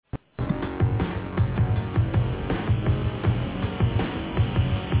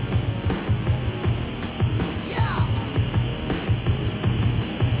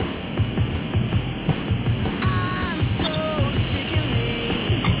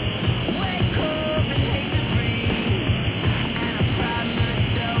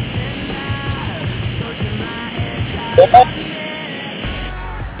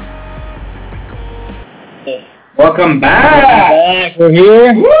Welcome back. We're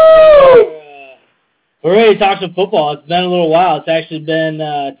here. Woo! We're ready to talk some football. It's been a little while. It's actually been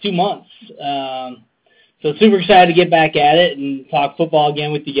 2 months. So super excited to get back at it and talk football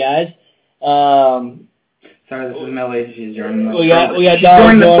again with you guys. Sorry, this is Millie. She's joining the She's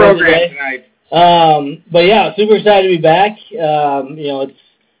joining the program tonight. But yeah, super excited to be back. It's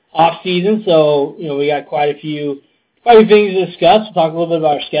off season, so we got quite a few things to discuss. We'll talk a little bit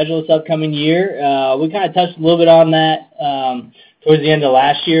about our schedule this upcoming year. We kind of touched a little bit on that towards the end of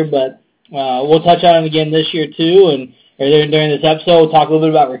last year, but we'll touch on it again this year too. And during this episode, we'll talk a little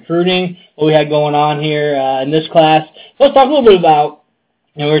bit about recruiting, what we had going on here in this class. Let's talk a little bit about.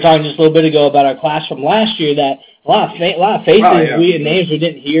 We were talking just a little bit ago about our class from last year that a lot of faces and names we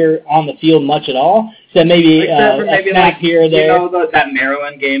didn't hear on the field much at all. So maybe a snap here or there. That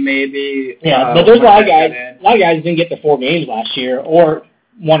Maryland game maybe. Yeah, but there's a lot of guys. A lot of guys didn't get the 4 games last year, or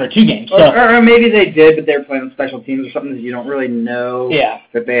 1 or 2 games. Or maybe they did, but they were playing on special teams or something that you don't really know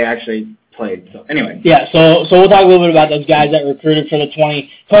that they actually played. So anyway. Yeah, so we'll talk a little bit about those guys that recruited for the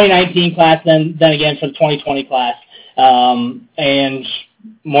 2019 class, then again for the 2020 class, and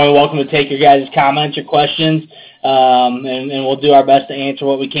more than welcome to take your guys' comments, your questions, and we'll do our best to answer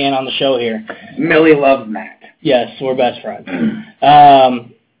what we can on the show here. Millie loves Matt. Yes, we're best friends. All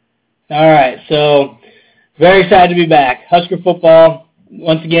right, so very excited to be back. Husker football.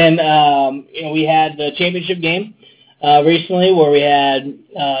 Once again, we had the championship game recently where we had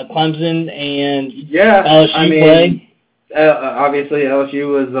Clemson and LSU play. Obviously, LSU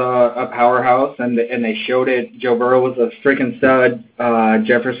was a powerhouse, and they showed it. Joe Burrow was a freaking stud.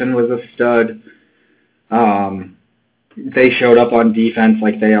 Jefferson was a stud. They showed up on defense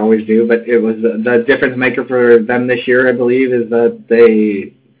like they always do, but it was the difference maker for them this year, I believe, is that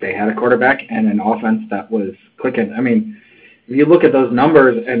they had a quarterback and an offense that was clicking. I mean, if you look at those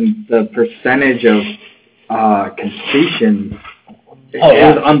numbers and the percentage of completion, it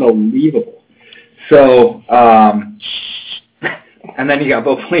was unbelievable. So, and then you got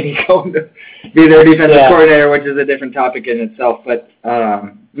Bo Pelini going to be their defensive coordinator, which is a different topic in itself. But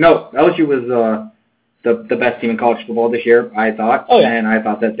no, LSU was the best team in college football this year, I thought, and I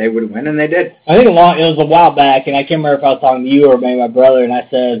thought that they would win, and they did. I think it was a while back, and I can't remember if I was talking to you or maybe my brother, and I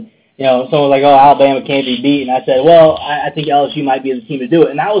said, someone was like, Alabama can't be beat, and I said, well, I think LSU might be the team to do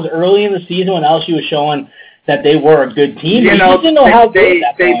it. And that was early in the season when LSU was showing that they were a good team.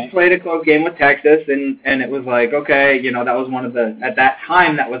 They played a close game with Texas, and it was like, okay, that was at that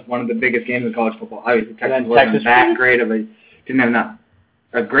time, that was one of the biggest games in college football. Obviously, Texas wasn't that great didn't have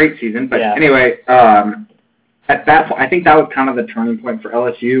a great season, but anyway, at that point, I think that was kind of the turning point for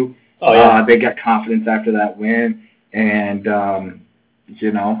LSU. They got confidence after that win, and,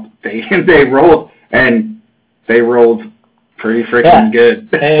 they rolled, and they rolled pretty freaking good.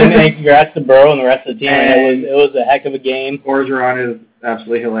 and congrats to Burrow and the rest of the team. It was a heck of a game. Orgeron is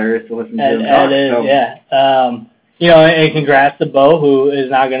absolutely hilarious to listen to him talk. And congrats to Bo, who is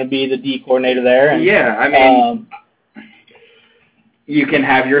now going to be the D coordinator there. And, I mean, you can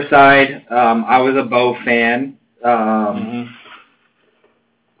have your side. I was a Bo fan.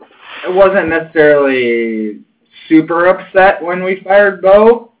 It wasn't necessarily super upset when we fired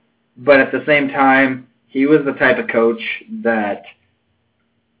Bo, but at the same time, he was the type of coach that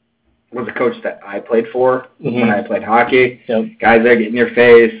was a coach that I played for when I played hockey. Yep. Guys that get in your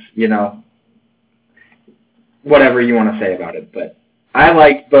face, whatever you want to say about it. But I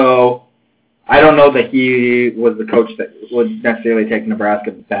liked Bo. I don't know that he was the coach that would necessarily take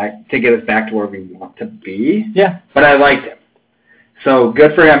Nebraska back to get us back to where we want to be. Yeah. But I liked him. So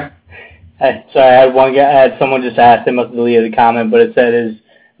good for him. Hey, sorry, I had someone just asked, they must have deleted the comment, but it said, is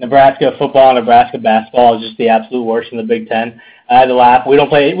Nebraska football and Nebraska basketball is just the absolute worst in the Big Ten. I had to laugh. We don't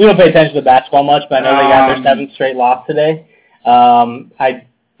pay attention to basketball much, but I know they got their 7th straight loss today. I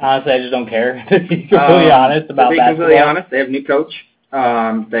just don't care, to be completely honest about basketball. To be completely honest, they have a new coach.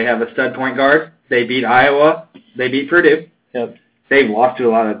 They have a stud point guard. They beat Iowa. They beat Purdue. Yep. They've lost to a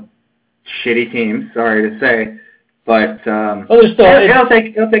lot of shitty teams, sorry to say. But it'll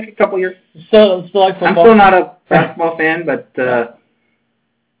take a couple years. Still like football. I'm still not a basketball fan, but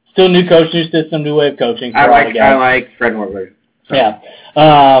still new coach, new system, new way of coaching. I like Fred Hoiberg. So. Yeah.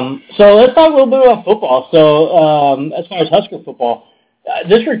 So let's talk a little bit about football. So as far as Husker football,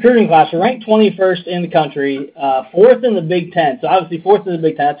 this recruiting class, we're ranked 21st in the country, 4th in the Big Ten. So obviously 4th in the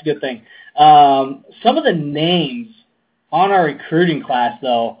Big Ten, that's a good thing. Some of the names on our recruiting class,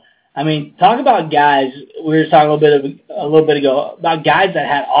 though, I mean, talk about guys. We were talking a little bit ago about guys that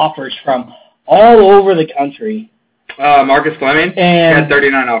had offers from all over the country. Marcus Fleming had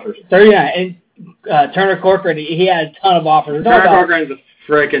 39 offers. 39, and Turner Corcoran, he had a ton of offers. Turner Corcoran's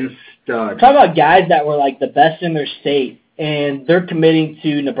a freaking stud. Talk about guys that were like the best in their state, and they're committing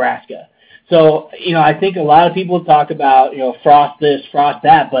to Nebraska. So, I think a lot of people talk about, Frost this, Frost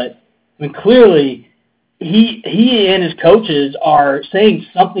that, but I mean, clearly he and his coaches are saying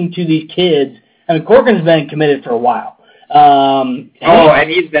something to these kids. I mean, Corcoran's been committed for a while. And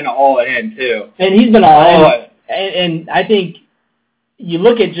he's been all in, too. And he's been all in. And I think you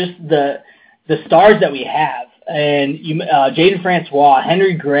look at just the stars that we have, and Jaden Francois,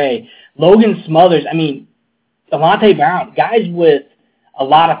 Henry Gray, Logan Smothers, I mean, Alante Brown, guys with a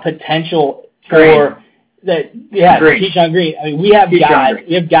lot of potential for that. Yeah, Keyshawn Green. I mean, we have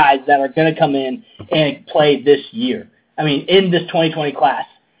guys that are going to come in and play this year. I mean, in this 2020 class.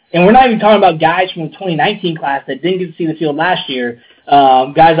 And we're not even talking about guys from the 2019 class that didn't get to see the field last year.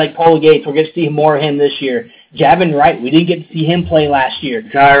 Guys like Paula Gates, we're going to see more of him this year. Javin Wright, we didn't get to see him play last year.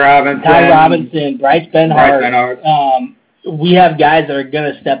 Ty Robinson, Bryce Benhart. We have guys that are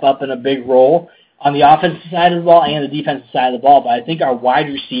going to step up in a big role on the offensive side of the ball and the defensive side of the ball. But I think our wide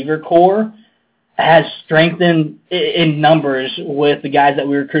receiver core has strengthened in numbers with the guys that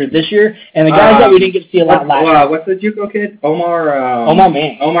we recruited this year and the guys that we didn't get to see a lot last year. What's the JUCO kid? Omar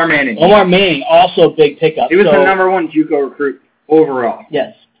Manning. Omar Manning, also a big pickup. He was the number one JUCO recruit overall.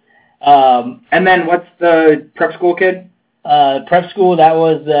 Yes. And then what's the prep school kid? Prep school, that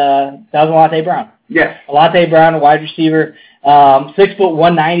was Alante Brown. Yes. Alante Brown, a wide receiver. 6 foot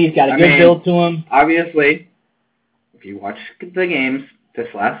 190. He's got a good build to him. Obviously, if you watch the games this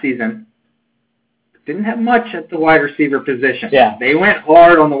last season, didn't have much at the wide receiver position. Yeah. They went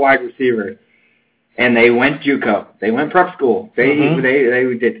hard on the wide receiver, and they went JUCO. They went prep school. They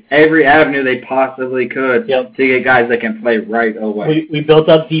did every avenue they possibly could to get guys that can play right away. We built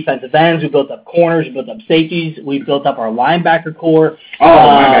up defensive ends. We built up corners. We built up safeties. We built up our linebacker core.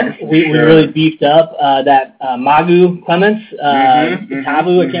 We really beefed up that Magu Clements,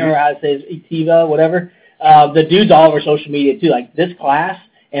 Tabu, I can't remember how to say it, Itiva, whatever. The dude's all over social media, too. Like, this class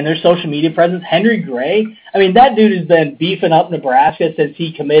and their social media presence, Henry Gray, I mean, that dude has been beefing up Nebraska since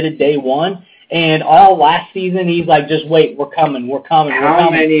he committed day one. And all last season, he's like, just wait, we're coming. How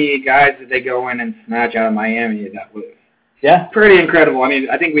many guys did they go in and snatch out of Miami that was? Yeah. Pretty incredible. I mean,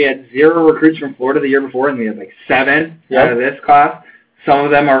 I think we had 0 recruits from Florida the year before, and we had like 7 out of this class. Some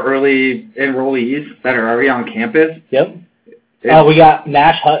of them are early enrollees that are already on campus. Yep. We got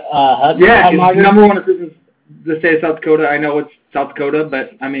Nash Hudson. Yeah, he's number one recruit in the state of South Dakota. I know it's South Dakota,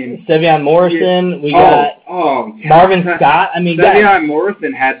 but I mean, Sevion Morrison. We got Marvin Scott. I mean, Sevion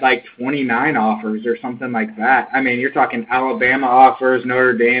Morrison had like 29 offers or something like that. I mean, you're talking Alabama offers,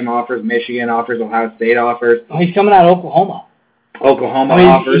 Notre Dame offers, Michigan offers, Ohio State offers. Oh, he's coming out of Oklahoma.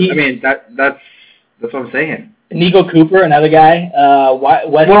 Offers. I mean, that's what I'm saying. Nico Cooper, another guy.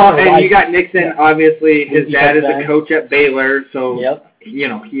 And you got Nixon. Obviously, his dad is a coach at Baylor, so he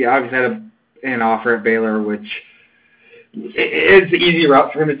obviously had an offer at Baylor, which it's the easy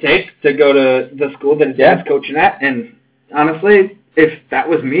route for him to take to go to the school that his dad's coaching at. And honestly, if that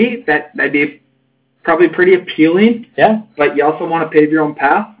was me, that'd be probably pretty appealing. Yeah. But you also want to pave your own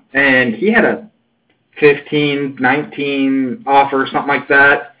path. And he had a 15, 19 offer, something like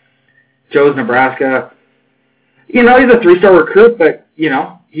that. Chose Nebraska. He's a 3-star recruit, but,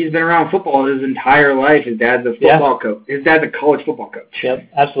 he's been around football his entire life. His dad's a football coach. His dad's a college football coach. Yep,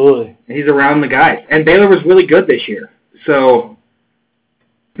 absolutely. And he's around the guys. And Baylor was really good this year. So,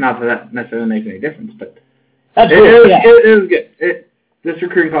 not that necessarily makes any difference, but it was good. This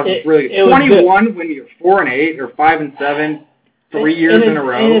recruiting class is really good. 21 when you're 4-8 or 5-7, 3 years in a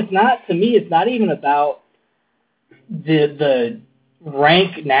row. And it's not, to me, it's not even about the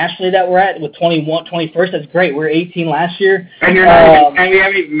rank nationally that we're at with 21st. That's great. We were 18 last year. And we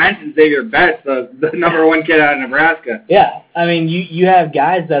haven't even mentioned Xavier Betts, the number one kid out of Nebraska. Yeah. I mean, you have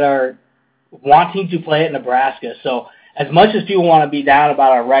guys that are wanting to play at Nebraska. So as much as people want to be down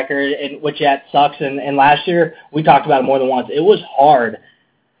about our record, and which sucks, and last year we talked about it more than once, it was hard.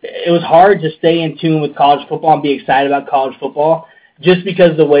 It was hard to stay in tune with college football and be excited about college football just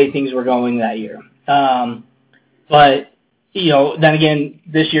because of the way things were going that year. But then again,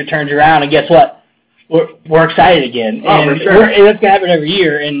 this year turns around, and guess what? We're excited again, and for sure. That's gonna happen every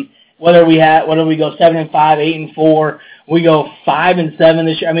year. And whether we go 7-5, 8-4, we go 5-7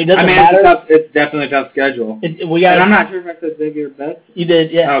 this year. I mean, it doesn't matter. It's definitely a tough schedule. And I'm not sure if I said Xavier Betts. You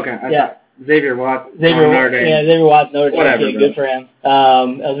did, yeah. Okay, I thought Xavier Watts. Notre Dame. Yeah, Xavier Watts, Notre Dame. Whatever, good for him.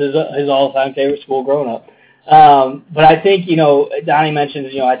 That was his all-time favorite school growing up. But I think, Donnie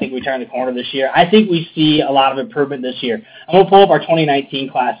mentions, I think we turned the corner this year. I think we see a lot of improvement this year. I'm going to pull up our 2019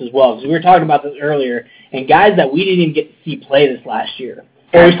 class as well, because we were talking about this earlier, and guys that we didn't even get to see play this last year,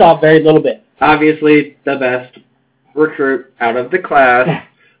 or we saw very little bit. Obviously, the best recruit out of the class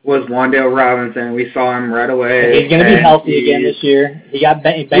was Wan'Dale Robinson. We saw him right away. He's going to be healthy again this year. He got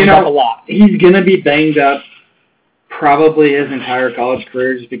banged up a lot. He's going to be banged up probably his entire college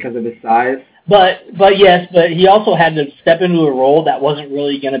career just because of his size. But he also had to step into a role that wasn't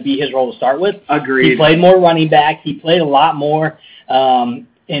really going to be his role to start with. Agreed. He played more running back. He played a lot more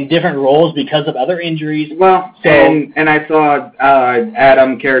in different roles because of other injuries. Well, and I saw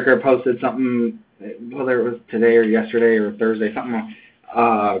Adam Carricker posted something, whether it was today or yesterday or Thursday, something.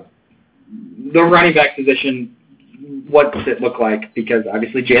 The running back position, what does it look like? Because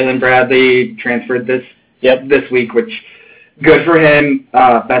obviously Jalen Bradley transferred this week, which good for him.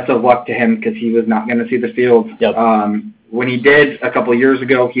 Best of luck to him because he was not going to see the field. Yep. When he did a couple of years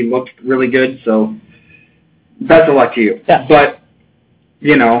ago, he looked really good. So best of luck to you. Yeah. But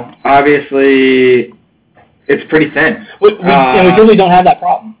obviously it's pretty thin. And we really don't have that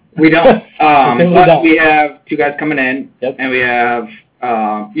problem. We don't. We have two guys coming in, and we have.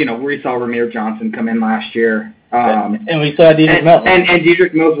 We saw Ramir Johnson come in last year. And we saw Dedrick Mills. And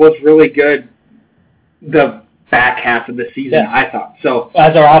Dedrick Mills was really good the back half of the season, I thought. So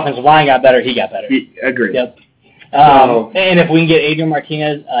as our offensive line got better, he got better. Agreed. Yep. And if we can get Adrian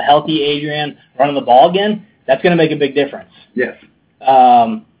Martinez, a healthy Adrian, running the ball again, that's going to make a big difference. Yes.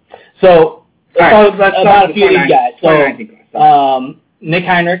 So let's talk about a few of these guys. So Nick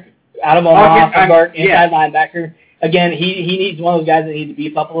Heinrich out of Omaha, inside linebacker. Again, he needs one of those guys that need to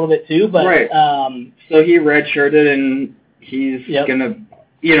beef up a little bit too. But right. So he redshirted, and he's gonna,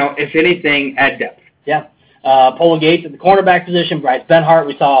 if anything, add depth. Yeah. Polo Gates at the cornerback position. Bryce Benhart.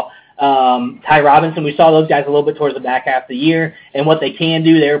 We saw Ty Robinson. We saw those guys a little bit towards the back half of the year, and what they can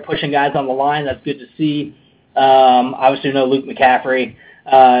do. They were pushing guys on the line. That's good to see. Obviously, we know Luke McCaffrey.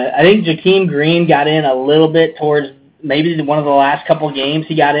 I think Jakeem Green got in a little bit towards maybe one of the last couple of games.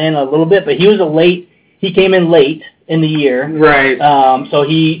 He got in a little bit, but he was He came in late in the year. Right. So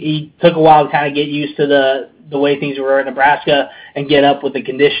he took a while to kind of get used to the way things were in Nebraska and get up with the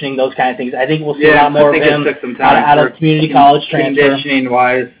conditioning, those kind of things. I think we'll see a lot more of him out of community college transfer.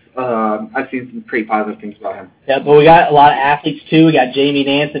 Conditioning-wise, I've seen some pretty positive things about him. Yeah, but we got a lot of athletes, too. We got Jamie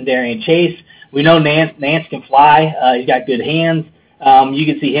Nance and Darian Chase. We know Nance can fly. He's got good hands. You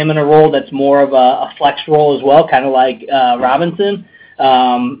can see him in a role that's more of a flex role as well, kind of like Robinson.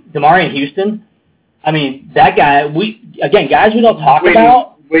 Demarion Houston. I mean, that guy, guys we don't talk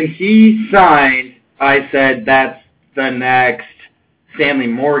about. When he signed, I said that's the next Stanley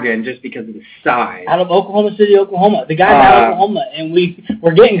Morgan just because of his size. Out of Oklahoma City, Oklahoma. The guy's out of Oklahoma, and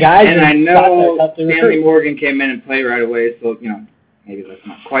we're getting guys. And I know Stanley Morgan came in and played right away, so, maybe that's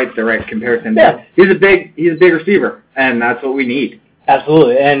not quite the right comparison. Yeah. But he's a big receiver, and that's what we need.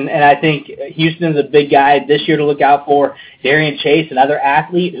 Absolutely, and I think Houston's a big guy this year to look out for. Darian Chase, another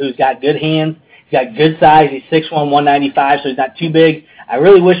athlete who's got good hands. He's got good size. He's 6'1", 195, so he's not too big. I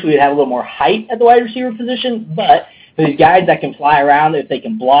really wish we would have a little more height at the wide receiver position, but for these guys that can fly around, if they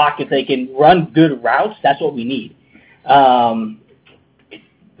can block, if they can run good routes, that's what we need. Ramir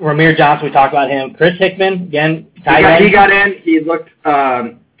Johnson, we talked about him. Chris Hickman, again, tight end. He got in. He looked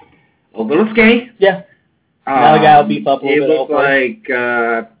a little skinny. Yeah. Another guy will beef up a little bit. He looked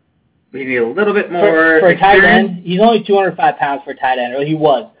like he needed a little bit more for a tight end. He's only 205 pounds for a tight end, or he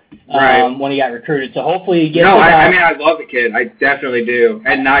was. When he got recruited. So hopefully he gets I love the kid. I definitely do.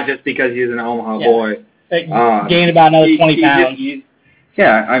 And not just because he's an Omaha boy. Gained about another 20 pounds.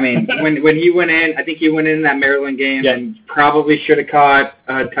 When he went in, I think he went in that Maryland game and probably should have caught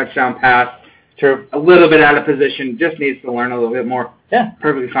a touchdown pass. True. A little bit out of position. Just needs to learn a little bit more. Yeah.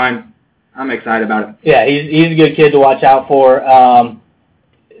 Perfectly fine. I'm excited about it. Yeah, he's a good kid to watch out for.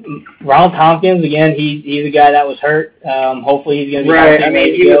 Ronald Tompkins, again, he's a guy that was hurt. Hopefully he's going to be right. I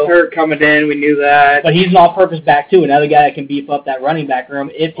mean, he was hurt coming in. We knew that. But he's an all-purpose back too. Another guy that can beef up that running back room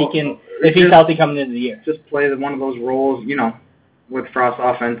if he's healthy coming into the year. Just play one of those roles. With Frost's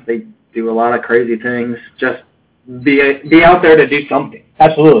offense, they do a lot of crazy things. Just be out there to do something.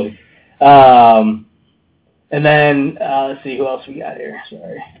 Absolutely. And then let's see who else we got here.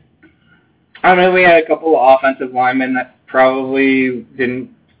 Sorry. I mean, we had a couple of offensive linemen that probably didn't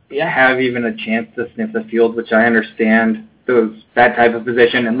have even a chance to sniff the field, which I understand that type of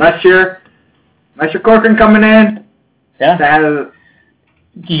position. Unless you're Corcoran coming in, that has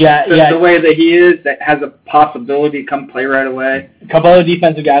the way that he is, that has a possibility to come play right away. A couple other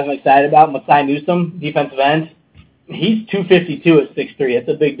defensive guys I'm excited about. Masai Newsome, defensive end. He's 252 at 6'3". It's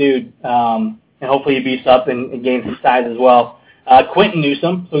a big dude, and hopefully he beefs up and gains some size as well. Quentin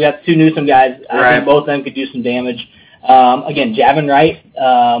Newsome. So we got two Newsome guys. I think both of them could do some damage. Again, Javin Wright,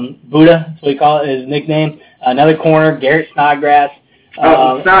 Buddha, that's what we call it, his nickname. Another corner, Garrett Snodgrass.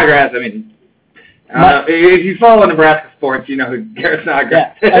 Snodgrass, I mean, if you follow Nebraska sports, you know who Garrett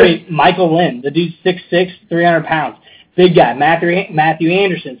Snodgrass is. I mean, Michael Lynn, the dude's 6'6", 300 pounds. Big guy. Matthew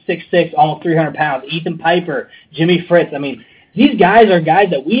Anderson, 6'6", almost 300 pounds. Ethan Piper, Jimmy Fritz. I mean, these guys are guys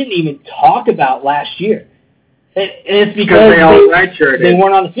that we didn't even talk about last year. And it's because they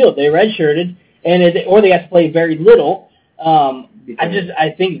weren't on the field. They redshirted, or they got to play very little.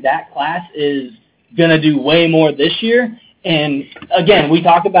 I think that class is going to do way more this year. And, again, we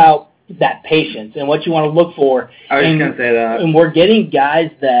talk about that patience and what you want to look for. I was going to say that. And we're getting guys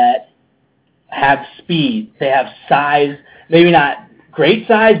that have speed. They have size. Maybe not great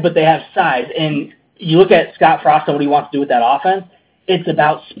size, but they have size. And you look at Scott Frost and what he wants to do with that offense, it's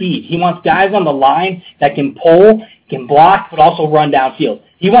about speed. He wants guys on the line that can pull, can block, but also run downfield.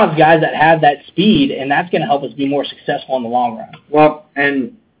 He wants guys that have that speed, and that's going to help us be more successful in the long run. Well,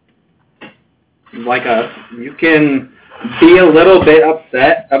 and like us, you can be a little bit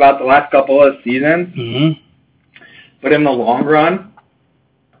upset about the last couple of seasons, but in the long run,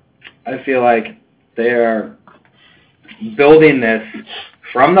 I feel like they are building this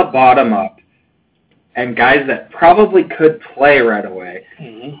from the bottom up, and guys that probably could play right away.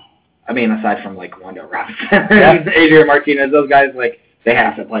 I mean, aside from like Wando Robinson and Adrian Martinez, those guys, like, they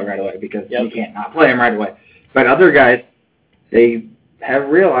have to play right away because you can't not play them right away. But other guys, they have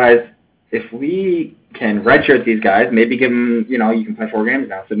realized if we can redshirt these guys, maybe give them, you know, you can play 4 games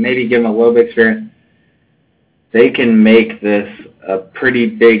now, so maybe give them a little bit of experience, they can make this a pretty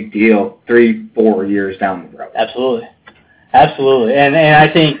big deal 3-4 years down the road. Absolutely. And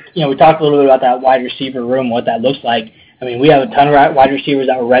I think, you know, we talked a little bit about that wide receiver room, what that looks like. I mean, we have a ton of wide receivers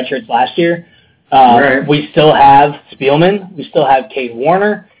that were redshirts last year. Right. We still have Spielman. We still have Cade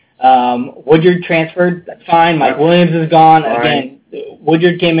Warner. Woodyard transferred. That's fine. Mike Williams is gone. Fine. Again,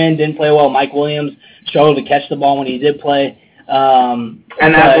 Woodyard came in, didn't play well. Mike Williams struggled to catch the ball when he did play. And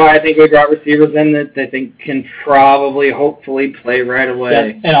that's why I think we brought receivers in that I think can probably, hopefully, play right away.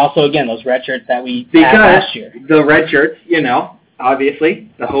 Yeah. And also, again, those red shirts that we had last year. The red shirts, you know, obviously,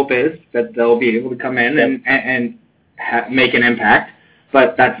 the hope is that they'll be able to come in and make an impact,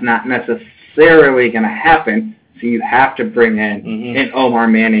 but that's not necessarily going to happen, so you have to bring in an Omar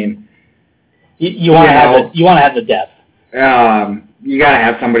Manning. You want to have the depth. You got to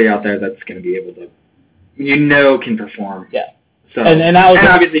have somebody out there that's going to be able to, you know, can perform. Yeah. So, and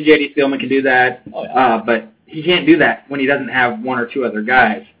obviously J.D. Spielman can do that, but he can't do that when he doesn't have 1 or 2 other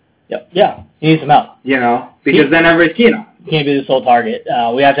guys. Yeah, he needs some help. You know, because then everybody's keen on him. He can't be the sole target.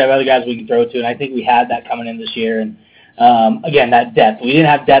 We have to have other guys we can throw to, and I think we had that coming in this year. And again, that depth. We didn't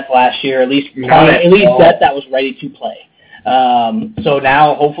have depth last year, at least depth that was ready to play. So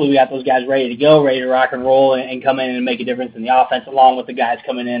now, hopefully, we got those guys ready to go, ready to rock and roll, and come in and make a difference in the offense, along with the guys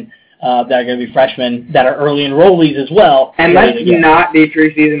coming in that are going to be freshmen that are early enrollees as well. And let's not be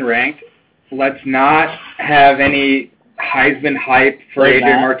preseason ranked. Let's not have any Heisman hype for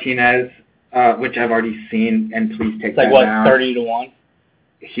Adrian Martinez, which I've already seen, and please take that down. 30-1?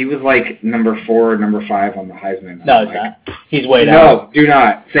 He was like number 4 or number 5 on the Heisman. No, it's not. He's way down. No, do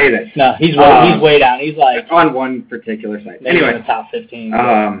not say this. No, he's way down. He's like on one particular site. Maybe anyway, in the top 15.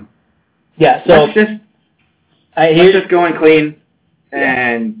 Yeah, so let's just go in clean.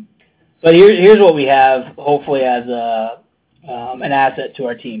 And but here's what we have, hopefully, as an asset to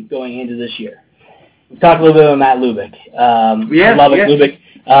our team going into this year. We talked a little bit about Matt Lubick. Lubick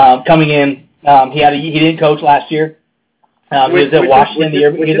coming in. He didn't coach last year. He was at Washington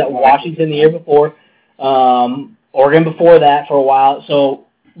the year before. Oregon before that for a while. So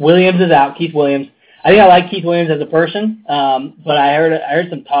Williams is out. Keith Williams. I think I like Keith Williams as a person, but I heard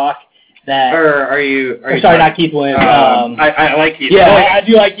some talk that. Sorry, not Keith Williams. I like Keith. Yeah, I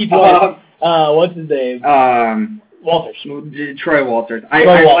do like Keith Williams. What's his name? Walters. Troy Walters. I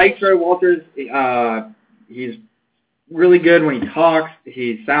like Troy Walters. He's really good when he talks.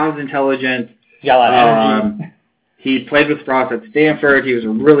 He sounds intelligent. He's got a lot of energy. He played with Frost at Stanford. He was a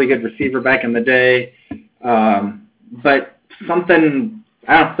really good receiver back in the day. But something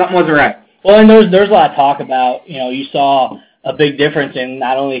wasn't right. Well, and there's a lot of talk about, you know, you saw a big difference in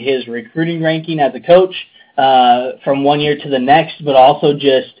not only his recruiting ranking as a coach from one year to the next, but also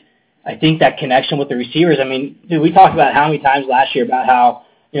just, I think, that connection with the receivers. I mean, dude, we talked about how many times last year about how,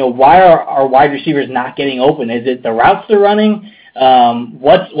 you know, why are our wide receivers not getting open? Is it the routes they're running?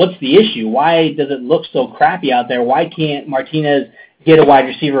 What's the issue? Why does it look so crappy out there? Why can't Martinez get a wide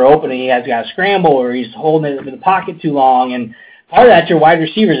receiver open and he has got to scramble, or he's holding it in the pocket too long? And part of that's your wide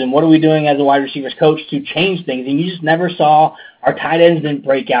receivers, and what are we doing as a wide receivers coach to change things? And you just never saw our tight ends didn't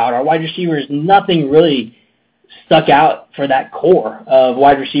break out. Our wide receivers, nothing really stuck out for that core of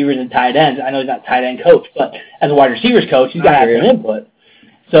wide receivers and tight ends. I know he's not a tight end coach, but as a wide receivers coach, he's got to have some input.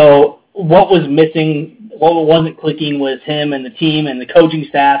 So what was missing, what wasn't clicking with him and the team and the coaching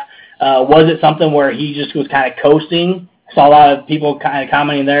staff? Was it something where he just was kind of coasting? I saw a lot of people kind of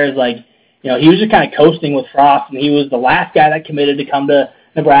commenting there is like, he was just kind of coasting with Frost, and he was the last guy that committed to come to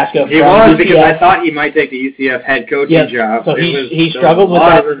Nebraska. He was, because I thought he might take the UCF head coaching job. So he struggled with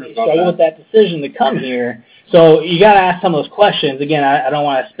that. He struggled with that decision to come here. So you got to ask some of those questions. Again, I don't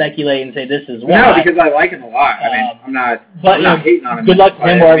want to speculate and say this is why. No, because I like him a lot. I mean, I'm not hating on him. Good luck to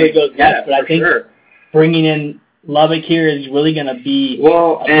him wherever he goes next. But I think bringing in Lubbock here is really going to be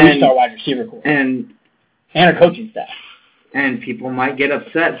a three-star wide receiver corps and our coaching staff. And people might get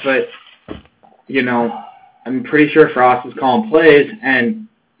upset, but I'm pretty sure Frost is calling plays, and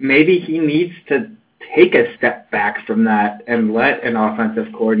maybe he needs to take a step back from that and let an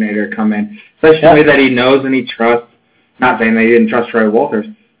offensive coordinator come in, especially that he knows and he trusts. Not saying that he didn't trust Troy Walters,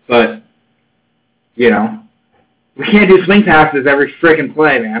 but, we can't do swing passes every freaking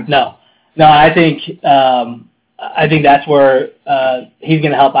play, man. No, I think that's where he's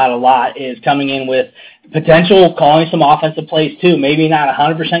going to help out a lot, is coming in with potential calling some offensive plays too. Maybe not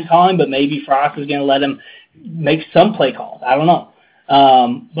 100% calling, but maybe Frost is going to let him make some play calls. I don't know.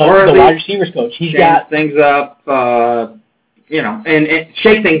 But the wide receivers coach, he's got things up, and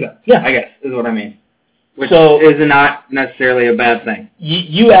shake things up. Yeah, I guess is what I mean. Which is not necessarily a bad thing.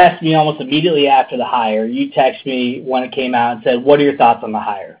 You asked me almost immediately after the hire. You texted me when it came out and said, "What are your thoughts on the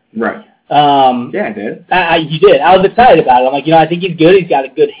hire?" Right. Yeah, I did. You did. I was excited about it. I'm like, I think he's good. He's got a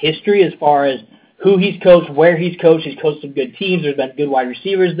good history as far as who he's coached, where he's coached. He's coached some good teams. There's been good wide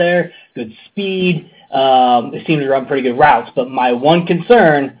receivers there, good speed. They seem to run pretty good routes. But my one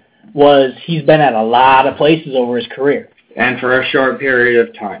concern was he's been at a lot of places over his career. And for a short period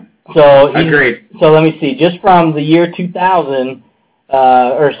of time. So agreed. So let me see. Just from the year 2000,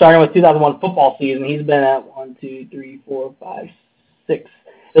 or starting with 2001 football season, he's been at 1, 2, 3, 4, 5, 6.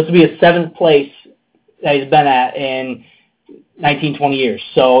 This will be his 7th place that he's been at in 19, 20 years.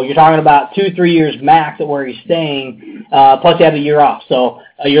 So you're talking about 2-3 years max at where he's staying, plus he had a year off. So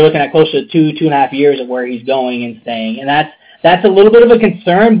you're looking at close to 2.5 years at where he's going and staying. And that's a little bit of a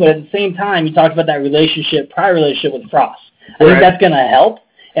concern, but at the same time, you talked about that prior relationship with Frost. I think that's going to help,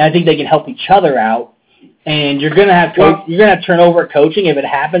 and I think they can help each other out. And you're going to have turnover at coaching if it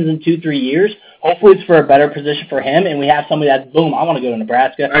happens in 2-3 years. Hopefully it's for a better position for him, and we have somebody that's, boom, I want to go to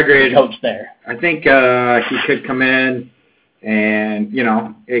Nebraska and coach there. I think he could come in and,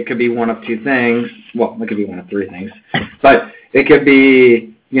 it could be one of two things. Well, it could be one of three things. But it could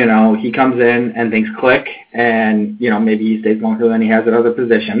be, he comes in and things click, and, maybe he stays longer than he has at other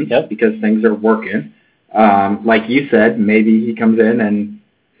positions because things are working. Like you said, maybe he comes in and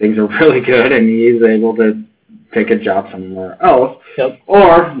things are really good and he's able to take a job somewhere else.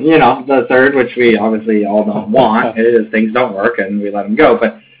 Or, the third, which we obviously all don't want, is things don't work and we let him go.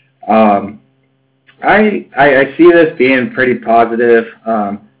 But I see this being pretty positive.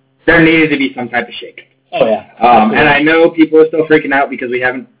 There needed to be some type of shake. Oh, yeah. And I know people are still freaking out because we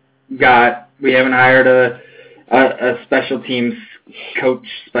haven't hired a special teams coach,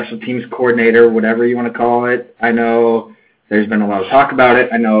 special teams coordinator, whatever you want to call it. I know there's been a lot of talk about it.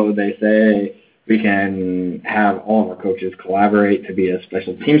 I know they say we can have all of our coaches collaborate to be a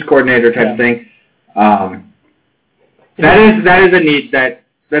special teams coordinator type of thing. That is a need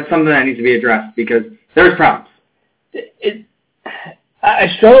that's something that needs to be addressed because there's problems. I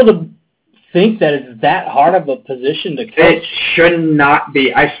struggle to think that it's that hard of a position to coach. It should not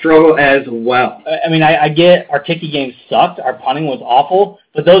be. I struggle as well. I mean, I get our kicking game sucked, our punting was awful,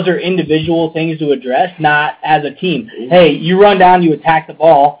 but those are individual things to address, not as a team. Hey, you run down, you attack the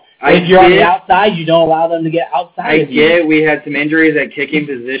ball. If you're on the outside, you don't allow them to get outside. I get we had some injuries at kicking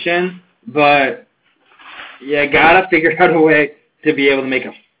position, but you got to figure out a way to be able to make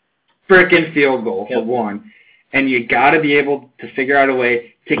a frickin' field goal for one. And you got to be able to figure out a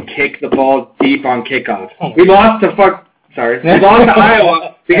way to kick the ball deep on kickoff. We lost to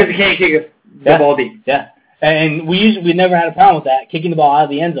Iowa because you can't kick the ball deep. Yeah, and we never had a problem with that, kicking the ball out of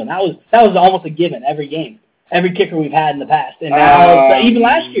the end zone. That was almost a given every game, every kicker we've had in the past. And now even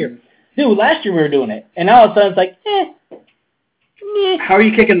last year, last year we were doing it, and now all of a sudden it's like, How are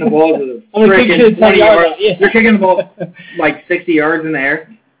you kicking the ball to freaking 20 yards? You're kicking the ball like 60 yards in the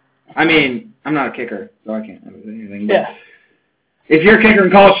air. I mean, I'm not a kicker, so I can't say anything. But if you're a kicker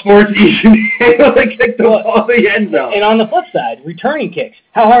in college sports, you should be able to kick the ball to the end zone. And on the flip side, returning kicks.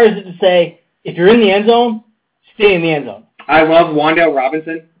 How hard is it to say, if you're in the end zone, stay in the end zone? I love Wan'Dale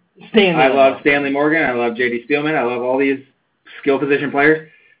Robinson. Stay in the end zone. I love Stanley Morgan. I love J.D. Spielman. I love all these skill position players.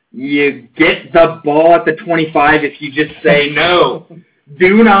 You get the ball at the 25 if you just say no.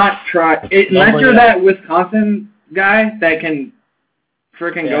 Do not try. Unless you're that Wisconsin guy that can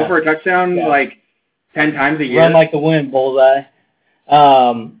freaking go for a touchdown like 10 times a year. Run like the wind, bullseye.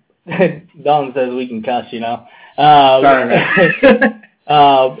 Dalton says we can cuss, Sorry, man.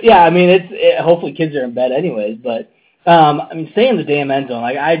 Yeah, I mean, hopefully kids are in bed anyways, but I mean, stay in the damn end zone.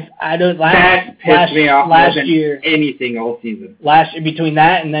 Like I don't. That pissed me off last year. Anything all season. Last year, between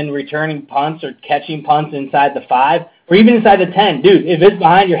that and then returning punts or catching punts inside the 5 or even inside the 10, dude. If it's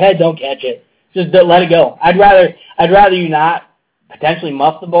behind your head, don't catch it. Just let it go. I'd rather you not potentially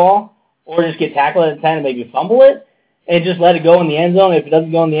muff the ball or just get tackled at the 10 and maybe fumble it and just let it go in the end zone. If it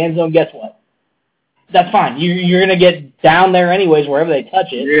doesn't go in the end zone, guess what? That's fine. You're gonna get down there anyways wherever they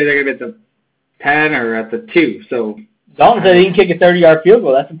touch it. You're either gonna be at the 10 or at the 2. So. Dalton said he can kick a 30-yard field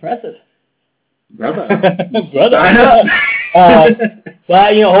goal. That's impressive. Brother. I know.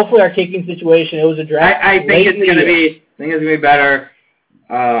 But hopefully our kicking situation. It was a draft. I think it's gonna be better.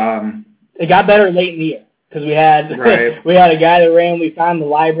 It got better late in the year because we had we had a guy that ran. We found the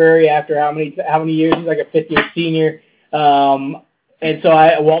library after how many years? He's like a 5th-year senior. And so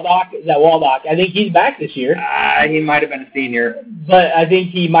Waldock? I think he's back this year. He might have been a senior. But I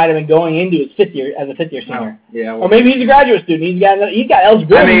think he might have been going into his 5th year as a 5th-year senior. Oh, yeah. Well, or maybe he's a graduate student. He's got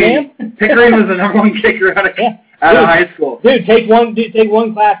eligibility, man. Pickering was the number 1 kicker out of high school. Dude, take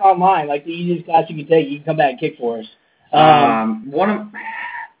one class online, like the easiest class you can take. You can come back and kick for us.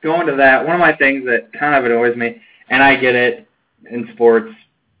 Going to that, one of my things that kind of annoys me, and I get it in sports,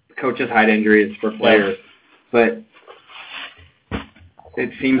 coaches hide injuries for players, but it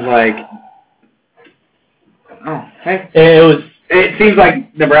seems like, it seems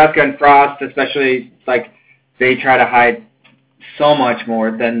like Nebraska and Frost, especially, like, they try to hide so much more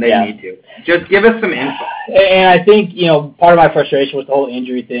than they need to. Just give us some info. And I think, part of my frustration with the whole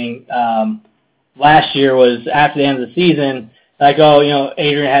injury thing last year was after the end of the season, like,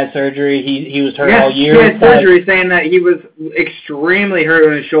 Adrian had surgery. He was hurt all year. He had surgery saying that he was extremely hurt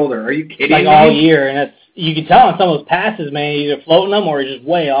on his shoulder. Are you kidding me? All year, and you can tell on some of those passes, man, he's either floating them or he's just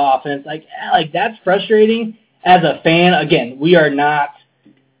way off. And it's like, that's frustrating as a fan. Again, we are not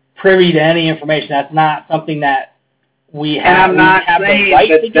privy to any information. That's not something that we have. And I'm not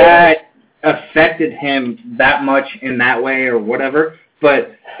saying that affected him that much in that way or whatever.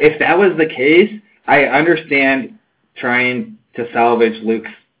 But if that was the case, I understand trying to salvage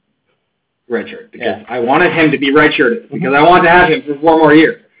Luke's redshirt because I wanted him to be redshirted because I wanted to have him for 4 more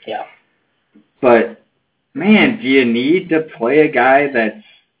years. Yeah. But, man, do you need to play a guy that's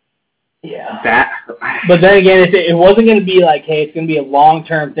that? But then again, if it wasn't going to be like, hey, it's going to be a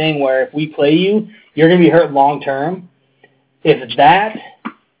long-term thing where if we play you, you're going to be hurt long-term. If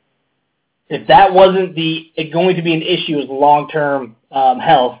that wasn't going to be an issue as long-term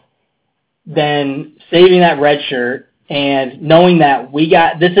health, then saving that red shirt and knowing that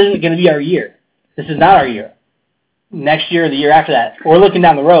this isn't going to be our year. This is not our year. Next year or the year after that. We're looking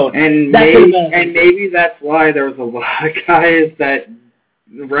down the road. And maybe that's why there was a lot of guys that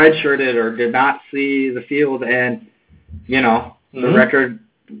redshirted or did not see the field and, the record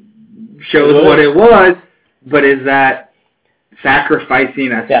shows what it was, but is that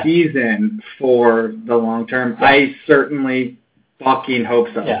sacrificing a season for the long term? Yeah. I certainly fucking hope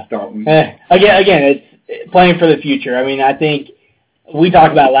so, Dalton. Again, it's playing for the future. I mean, I think we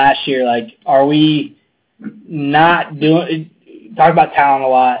talked about last year, like, are we not talk about talent a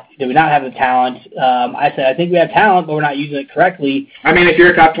lot. Do we not have the talent? I said, I think we have talent, but we're not using it correctly. I mean, if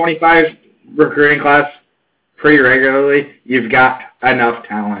you're a top 25 recruiting class pretty regularly, you've got enough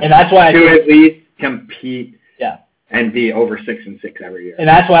talent and that's why to at least compete and be over 6-6 every year. And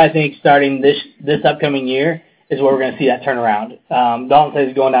that's why I think starting this upcoming year is where we're going to see that turnaround. Dalton says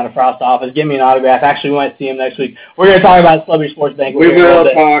he's going down to Frost's office. Give me an autograph. Actually, we might see him next week. We're going to talk about Celebrity Sports Bank. We will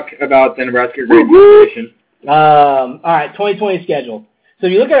talk about the Nebraska Great Competition. All right, 2020 schedule. So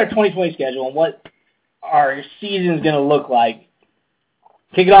if you look at our 2020 schedule and what our season is going to look like,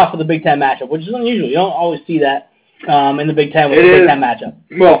 kick it off with the Big Ten matchup, which is unusual. You don't always see that in the Big Ten with the Big Ten matchup.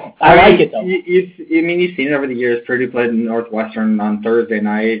 Well, I like it, though. You've seen it over the years. Purdue played in Northwestern on Thursday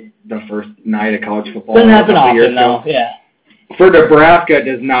night, the first night of college football. Doesn't happen often, though. Yeah. For Nebraska, it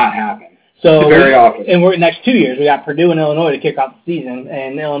does not happen. So very often. And we're next 2 years. We got Purdue and Illinois to kick off the season,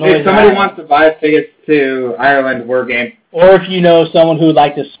 and Illinois. If somebody wants to buy us tickets to Ireland, we're game. Or if you know someone who would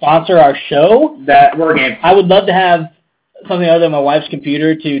like to sponsor our show, we're game. I would love to have something other than my wife's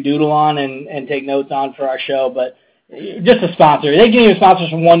computer to doodle on and take notes on for our show, but just a sponsor. They can even sponsor us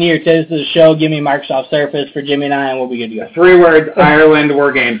for 1 year. Say, this is a show, give me Microsoft Surface for Jimmy and I, and we'll be good to go. 3 words, Ireland,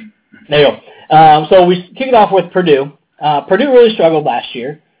 we're game. There you go. So we kick it off with Purdue. Purdue really struggled last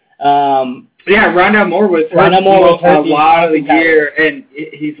year. Rondell Moore was hurt a lot of the year, and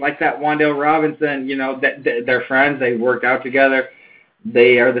he's like that Wandale Robinson, that they're friends, they worked out together.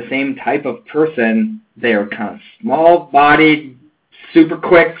 they are the same type of person. They are kind of small-bodied, super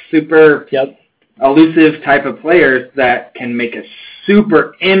quick, super elusive type of players that can make a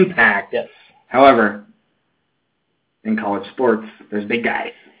super impact. Yes. However, in college sports, there's big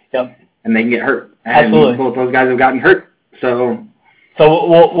guys. Yep. And they can get hurt. And Absolutely. both those guys have gotten hurt. So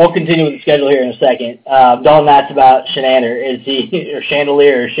we'll continue with the schedule here in a second. Dalton asked about Shenander. Is he or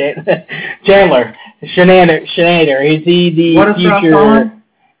Chandelier or Chandler? Shenander. Is he the future?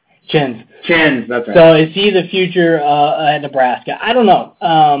 Chins. That's right. So is he the future at Nebraska? I don't know.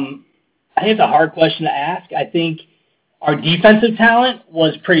 I think it's a hard question to ask. I think our defensive talent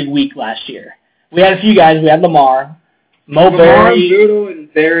was pretty weak last year. We had a few guys. We had Lamar, Berry, Boodle,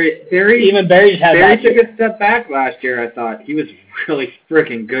 and Berry. Even Berry just had Berry took a step back last year, I thought. He was really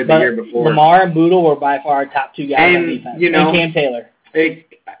freaking good the year before. Lamar and Boodle were by far our top two guys on defense. You know, and Cam Taylor.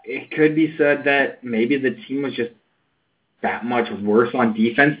 It could be said that maybe the team was just that much worse on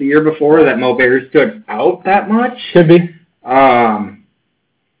defense the year before, that Mo Berry stood out that much. Could be.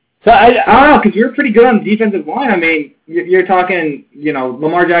 So I don't know, because we were pretty good on the defensive line. I mean, you're talking,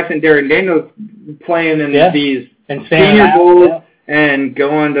 Lamar Jackson, Darren Daniels playing in these Senior Bowls and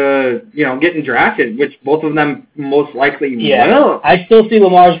going to, getting drafted, which both of them most likely will. I still see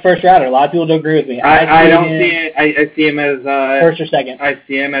Lamar as first rounder. A lot of people don't agree with me. I don't see it. I see him as first or second. I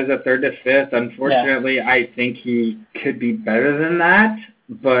see him as a third to fifth. Unfortunately, I think he could be better than that,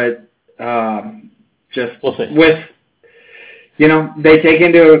 but just we'll see. With they take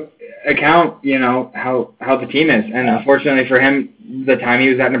into account, how the team is. And unfortunately for him, the time he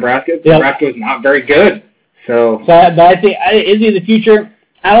was at Nebraska was not very good. But I think, is he the future?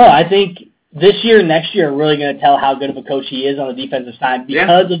 I don't know. I think this year and next year are really going to tell how good of a coach he is on the defensive side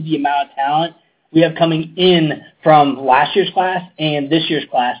because of the amount of talent we have coming in from last year's class and this year's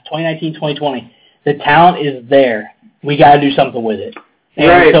class, 2019-2020. The talent is there. We got to do something with it.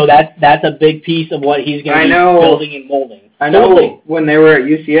 And so that's a big piece of what he's going to be building and molding. I know when they were at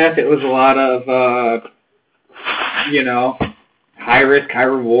UCF, it was a lot of, high risk, high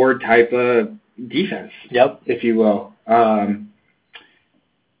reward type of defense, if you will.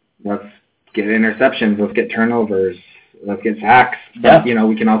 Let's get interceptions, let's get turnovers, let's get sacks. But,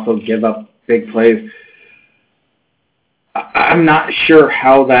 we can also give up big plays. I'm not sure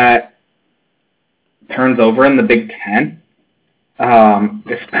how that turns over in the Big Ten,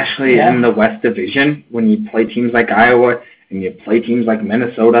 especially in the West Division when you play teams like Iowa and you play teams like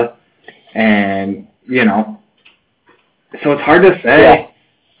Minnesota. And, so it's hard to say.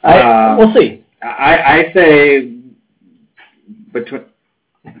 We'll see. I say between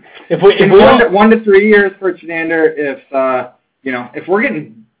if 1 to 3 years for Shenander. If we're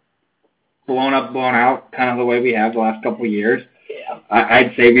getting blown out, kind of the way we have the last couple of years,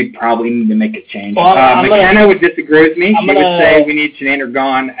 I'd say we probably need to make a change. McKenna would disagree with me. She would say we need Shenander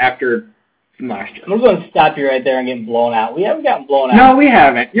gone after last year. I'm going to stop you right there and getting blown out. We haven't gotten blown out. No, we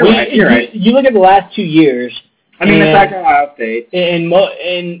haven't. You're right. You look at the last 2 years. I mean, it's like Ohio State. Even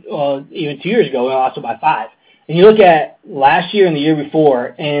 2 years ago, we lost by 5. And you look at last year and the year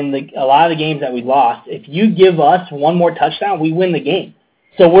before, and a lot of the games that we lost, if you give us one more touchdown, we win the game.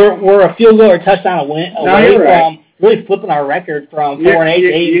 So we're a field goal or touchdown away from really flipping our record from 4-8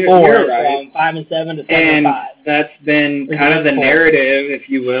 to 8-4, from 5-7 to 7-5. And that's been kind of the narrative, if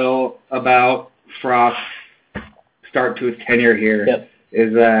you will, about Frost's start to his tenure here,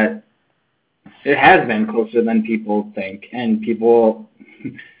 is that it has been closer than people think, and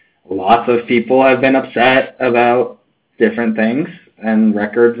lots of people have been upset about different things and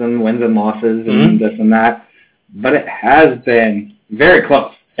records and wins and losses and this and that, but it has been very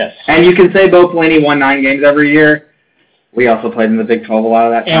close. Yes. And you can say Bo Pelini won 9 games every year. We also played in the Big 12 a lot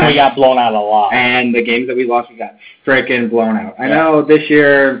of that time. And we got blown out a lot. And the games that we lost, we got frickin' blown out. I know this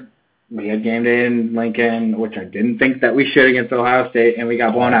year we had game day in Lincoln, which I didn't think that we should against Ohio State, and we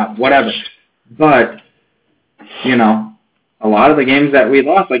got blown out. Whatever. But, a lot of the games that we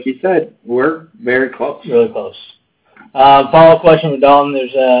lost, like you said, were very close. Really close. Follow-up question with Dalton.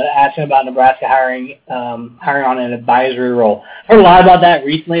 There's asking about Nebraska hiring on an advisory role. Heard a lot about that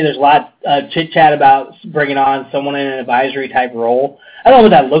recently. There's a lot of chit-chat about bringing on someone in an advisory type role. I don't know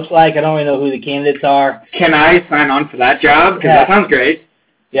what that looks like. I don't really know who the candidates are. Can I sign on for that job? Because that sounds great.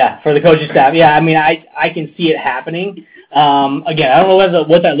 Yeah, for the coaching staff. Yeah, I mean, I can see it happening. Again, I don't know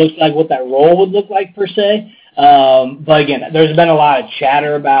what that looks like, what that role would look like per se. But again, there's been a lot of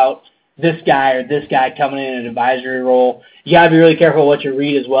chatter about this guy or this guy coming in an advisory role. You got to be really careful what you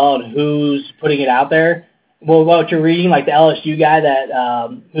read as well and who's putting it out there. Well, what you're reading, like the LSU guy that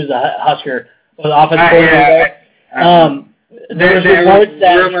who's a Husker, was the offensive coordinator. There's reports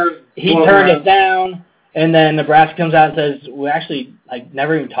that he turned it down, and then Nebraska comes out and says, we actually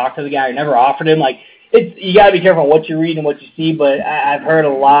never even talked to the guy or never offered him. You got to be careful what you read and what you see, but I've heard a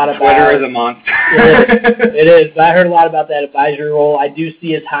lot about Twitter is a monster. It is. But I heard a lot about that advisory role. I do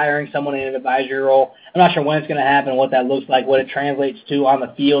see us hiring someone in an advisory role. I'm not sure when it's going to happen, what that looks like, what it translates to on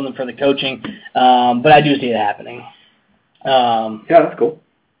the field and for the coaching, but I do see it happening. Yeah, that's cool.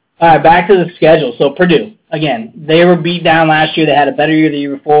 All right, back to the schedule. So Purdue, again, they were beat down last year. They had a better year the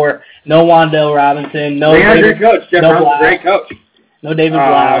year before. No Wan'Dale Robinson. No. They had a good coach. Jeff Brown's a great coach. No David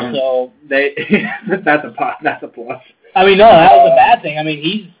Blau, so that's a plus. I mean, no, that was a bad thing. I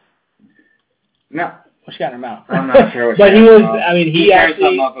mean, no. What's got in her mouth? I'm not sure. But he was. I mean, he's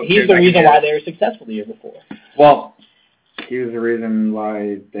the reason why they were successful the year before. Well, he was the reason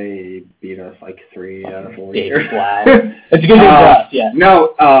why they beat us 3 out of 4 years. Wow, it's a good thing for us. Yeah.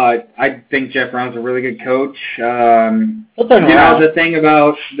 No, I think Jeff Brown's a really good coach. The thing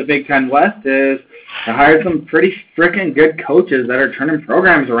about the Big Ten West is they hired some pretty freaking good coaches that are turning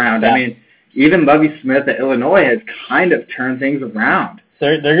programs around. Yeah. I mean, even Lovie Smith at Illinois has kind of turned things around.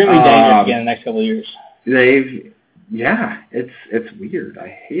 They're going to be dangerous again in the next couple of years. It's weird. I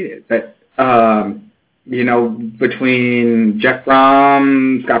hate it. But, between Jeff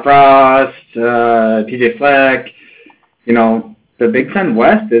Brom, Scott Frost, PJ Fleck, the Big Ten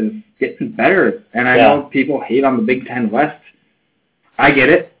West is getting better. And I know people hate on the Big Ten West. I get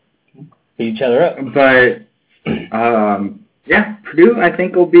it. Beat each other up. But, Purdue, I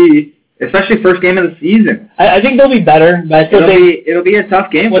think, will be, especially first game of the season. I think they'll be better, but I still think it'll be a tough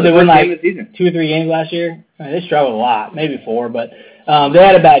game for the first game of the season. 2 or 3 games last year. I mean, they struggled a lot, maybe 4, but they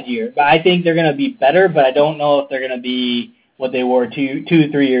had a bad year. But I think they're going to be better, but I don't know if they're going to be what they were 2 or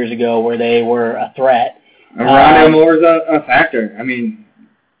 3 years ago, where they were a threat. Rondale Moore's a factor. I mean,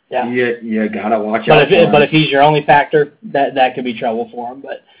 you gotta watch out. But if he's your only factor, that could be trouble for him.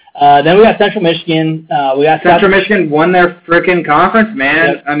 But then we got Central Michigan. Central Michigan won their frickin' conference,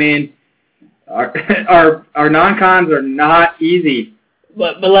 man. Yep. I mean, our non-cons are not easy.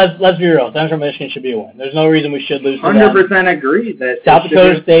 But let's be real. Central Michigan should be a win. There's no reason we should lose to them. 100% agree that South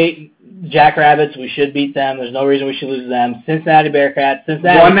Dakota State, Jackrabbits, we should beat them. There's no reason we should lose to them. Cincinnati Bearcats,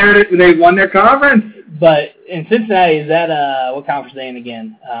 they won their conference. But in Cincinnati, is that what conference are they in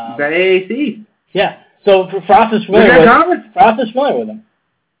again? The AAC. Yeah. So Frost is familiar with them.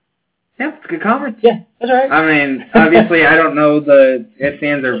 Yeah, it's a good conference. Yeah, that's all right. I mean, obviously, I don't know the ifs,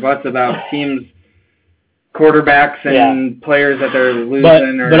 ands, or buts about teams, quarterbacks, and players that they're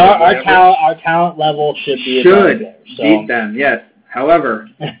losing. But our talent level should be beat them. Yes. However,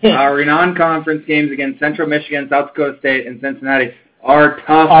 our non-conference games against Central Michigan, South Dakota State, and Cincinnati are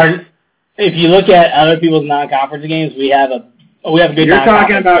tough. If you look at other people's non-conference games, we have a good. You're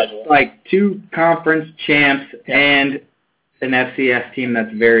talking about schedule. 2 conference champs and an FCS team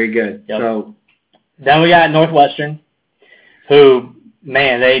that's very good. Yep. So then we got Northwestern, who we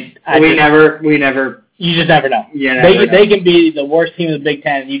never. You just never know. Yeah, they can be the worst team in the Big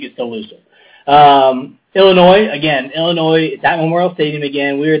Ten, and you can still lose them. Illinois it's at Memorial Stadium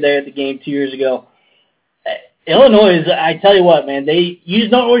again. We were there at the game 2 years ago. Illinois I tell you what, man, you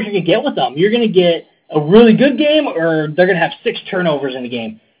just don't know what you're going to get with them. You're going to get a really good game, or they're going to have 6 turnovers in the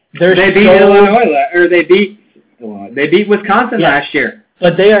game. They beat Illinois, or they beat Wisconsin last year.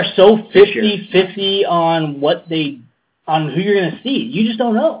 But they are so 50-50 on who you're going to see. You just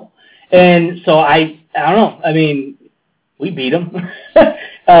don't know. And so I don't know. I mean, we beat them. We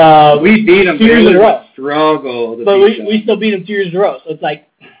beat them 2 years in a row. Struggle. But we still beat them 2 years in a row. So it's like,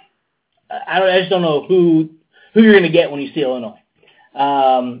 I just don't know who you're going to get when you see Illinois.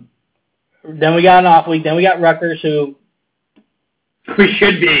 Then we got an off week. Then we got Rutgers, who we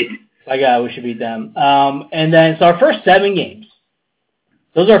should beat. We should beat them. And then so our first 7 games.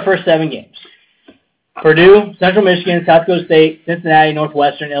 Those are our first 7 games. Purdue, Central Michigan, South Dakota State, Cincinnati,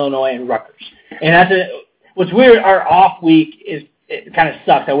 Northwestern, Illinois, and Rutgers. And what's weird, our off week it kind of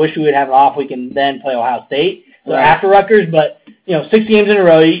sucks. I wish we would have an off week and then play Ohio State. So after Rutgers, but 6 games in a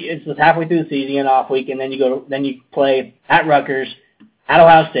row, it's halfway through the season, an off week, and then you play at Rutgers, at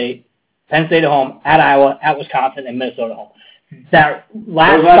Ohio State, Penn State at home, at Iowa, at Wisconsin, and Minnesota at home. That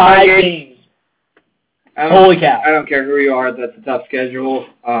last 5 games, holy cow. I don't care who you are, that's a tough schedule.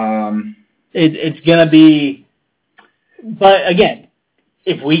 It's going to be, but again,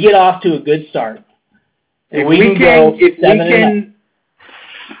 if we get off to a good start, if we can go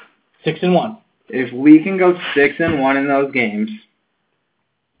 6-1. If we can go 6-1 in those games,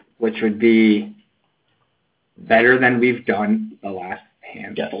 which would be better than we've done the last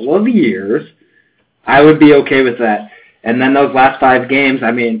handful of years, I would be okay with that. And then those last 5 games,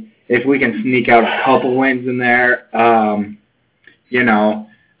 I mean, if we can sneak out a couple wins in there,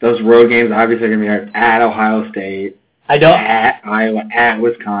 those road games obviously are going to be at Ohio State, at Iowa, at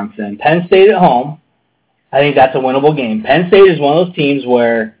Wisconsin. Penn State at home. I think that's a winnable game. Penn State is one of those teams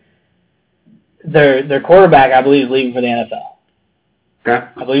where their quarterback, I believe, is leaving for the NFL. Okay.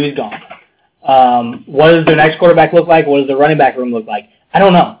 I believe he's gone. What does their next quarterback look like? What does the running back room look like? I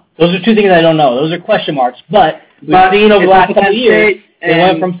don't know. Those are two things I don't know. Those are question marks. But we've seen over the last couple of years, they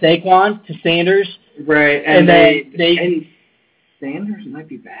went from Saquon to Sanders. Right, and Sanders might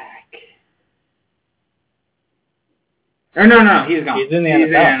be back. Or no, he's gone. He's in the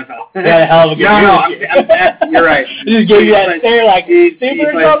NFL. He got a hell of a good year. You're right. He just gave you that stare like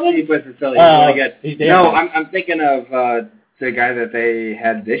super or something? He plays for Philly. He's really good. I'm thinking of the guy that they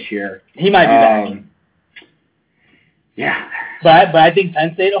had this year. He might be back. Yeah. But I think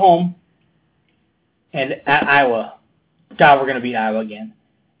Penn State at home and at Iowa. God, we're going to beat Iowa again.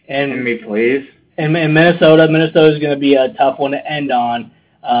 And me, please. And Minnesota is going to be a tough one to end on.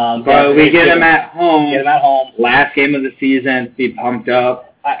 But we get them at home. Get them at home. Last game of the season. Be pumped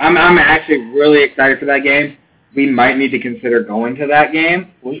up. I'm actually really excited for that game. We might need to consider going to that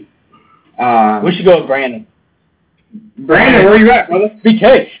game. We should go with Brandon. Brandon, where you at, brother? BK,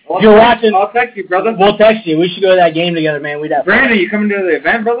 if you're watching, I'll text you, brother. We'll text you. We should go to that game together, man. We'd have fun. Brandon, you coming to the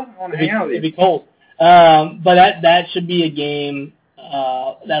event, brother? I want to hang out with you. It'd be cold. But that should be a game.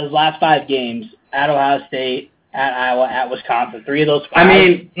 Those last 5 games at Ohio State, at Iowa, at Wisconsin. 3 of those 5. I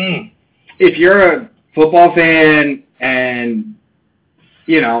mean, if you're a football fan and,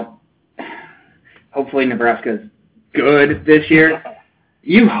 hopefully Nebraska's good this year,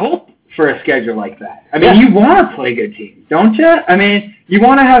 you hope for a schedule like that. I mean, you want to play good teams, don't you? I mean, you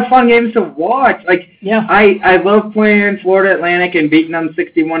want to have fun games to watch. Like, I love playing Florida Atlantic and beating them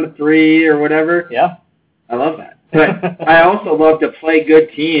 61-3 or whatever. Yeah. I love that. But I also love to play good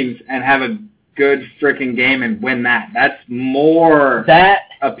teams and have a good freaking game and win that. That's more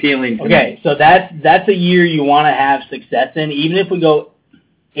appealing to me. Okay, so that's a year you want to have success in, even if we go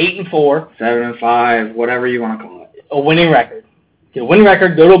 8-4. 7-5, whatever you want to call it. A winning record. Get a winning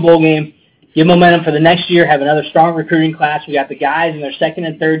record, go to a bowl game, give momentum for the next year, have another strong recruiting class. We got the guys in their second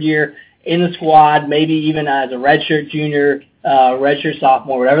and third year in the squad, maybe even as a redshirt junior, redshirt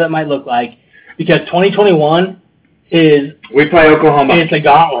sophomore, whatever that might look like. Because 2021 is... We play Oklahoma. It's a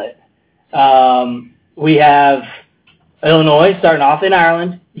gauntlet. We have Illinois starting off in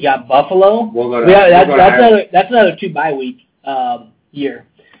Ireland. You got Buffalo. That's another 2 bye week year.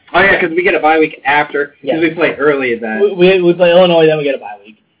 Oh, yeah, because we get a bye week after. Because we play early at that. We play Illinois, then we get a bye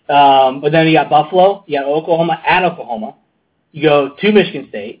week. But then you got Buffalo. You got Oklahoma at Oklahoma. You go to Michigan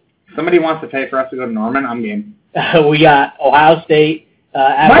State. Somebody wants to pay for us to go to Norman. I'm game. We got Ohio State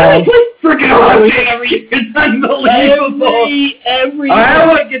at home. Freaking Ohio State every year. It's unbelievable. Every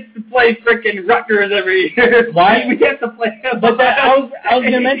Iowa gets to play freaking Rutgers every year. Why? We have to play them. But I was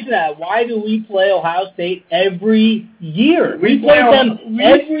going to mention that. Why do we play Ohio State every year? We play them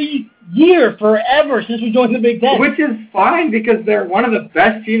every year forever since we joined the Big Ten. Which is fine because they're one of the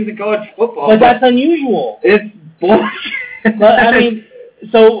best teams in college football. But that's unusual. It's bullshit.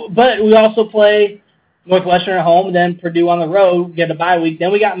 But we also play Northwestern at home, then Purdue on the road, get a bye week.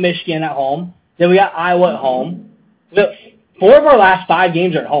 Then we got Michigan at home. Then we got Iowa at home. 4 of our last 5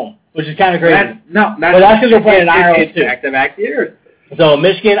 games are at home, which is kind of crazy. That's because we're playing in Ireland too. Back-to-back years. So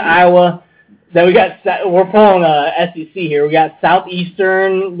Michigan, Iowa. Then we're pulling SEC here. We got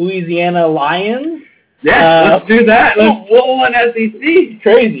Southeastern Louisiana Lions. Yeah, let's do that. Let's roll on SEC.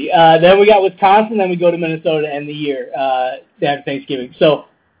 Crazy. Then we got Wisconsin. Then we go to Minnesota to end the year after Thanksgiving. So.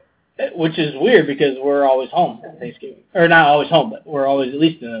 Which is weird because we're always home at Thanksgiving. Or not always home, but we're always at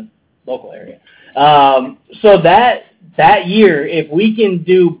least in a local area. So that year, if we can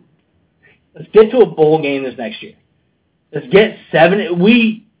let's get to a bowl game this next year. Let's get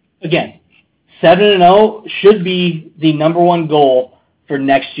 7-0 should be the number 1 goal for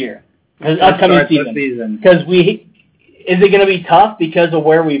next year. Upcoming season. Because is it going to be tough because of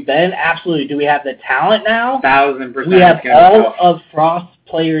where we've been? Absolutely. Do we have the talent now? 1,000%. We have all of Frost's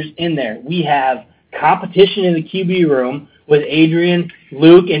players in there. We have competition in the QB room with Adrian,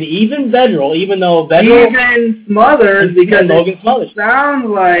 Luke, and even Vedral, even Smothers, because Logan Smothers. Sounds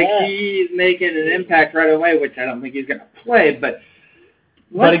like he's making an impact right away, which I don't think he's going to play, but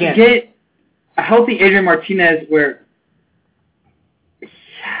let's get a healthy Adrian Martinez where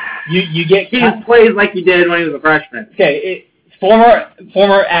you get he plays like he did when he was a freshman. Okay,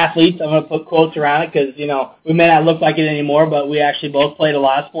 former athletes, I'm going to put quotes around it because, we may not look like it anymore, but we actually both played a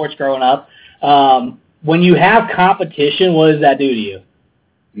lot of sports growing up. When you have competition, what does that do to you?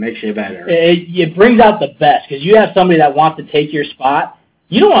 Makes you better. It brings out the best because you have somebody that wants to take your spot.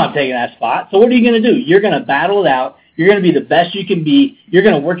 You don't want to take that spot, so what are you going to do? You're going to battle it out. You're going to be the best you can be. You're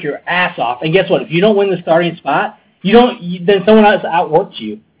going to work your ass off. And guess what? If you don't win the starting spot, then someone else outworks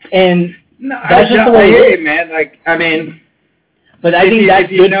you. And that's just the way it is, man. But I think that's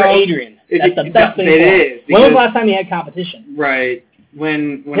good for Adrian. That's the best thing. It is. When was the last time you had competition? Right.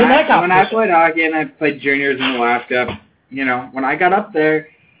 When I played hockey and I played juniors in Alaska, when I got up there,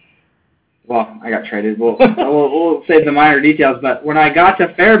 well, I got traded. We'll save the minor details. But when I got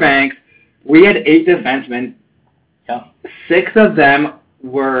to Fairbanks, we had 8 defensemen. Yeah. 6 of them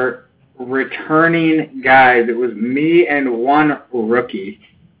were returning guys. It was me and 1 rookie.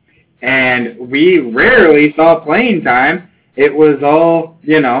 And we rarely saw playing time. It was all,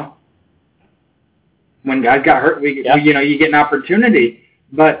 when guys got hurt, you get an opportunity.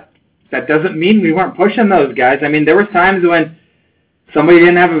 But that doesn't mean we weren't pushing those guys. There was times when somebody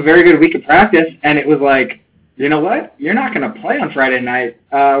didn't have a very good week of practice, and it was like, you know what? You're not going to play on Friday night.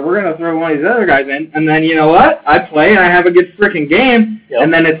 We're going to throw one of these other guys in. And then, you know what? I play, and I have a good freaking game. Yep.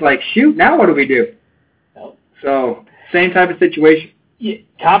 And then it's like, shoot, now what do we do? Yep. So, same type of situation. Yeah,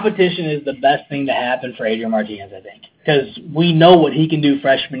 competition is the best thing to happen for Adrian Martinez, I think, because we know what he can do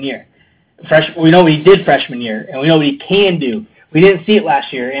freshman year. We know what he did freshman year, and we know what he can do. We didn't see it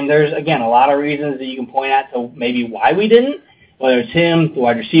last year, and there's, again, a lot of reasons that you can point at to maybe why we didn't, whether it's him, the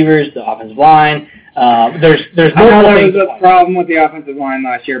wide receivers, the offensive line. There's a problem with the offensive line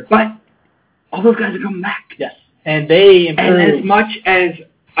last year, but all those guys are coming back. Yes, and they improved. And as much as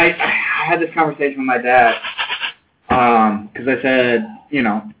I had this conversation with my dad, because I said,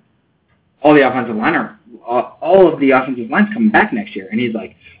 all the offensive line all of the offensive line's coming back next year, and he's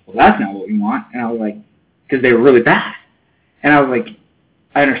like, well, that's not what we want. And I was like, because they were really bad. And I was like,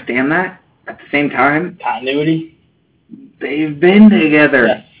 I understand that. At the same time, continuity. They've been together.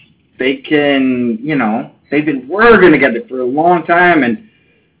 Yes. They can, they've been working together for a long time, and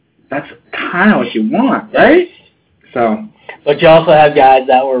that's kind of what you want, right? So. But you also have guys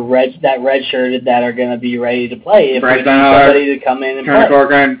that were redshirted that are going to be ready to play if there's somebody to come in and Turner play.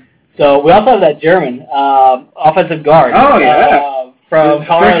 Corcoran. So we also have that German offensive guard. Oh, yeah. From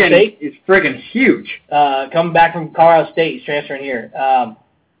Colorado State. He's friggin' huge. Coming back from Colorado State. He's transferring here.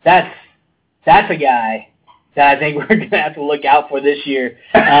 That's a guy that I think we're going to have to look out for this year.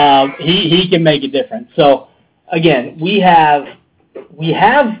 He can make a difference. So, again, we have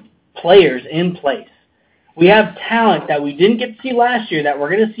players in place. We have talent that we didn't get to see last year that we're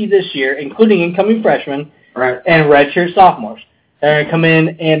going to see this year, including incoming freshmen and redshirt sophomores. They're going to come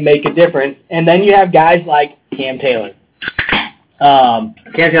in and make a difference. And then you have guys like Cam Taylor. Cam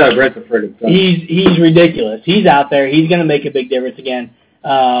Taylor, Brett's a pretty. He's ridiculous. He's out there. He's going to make a big difference again.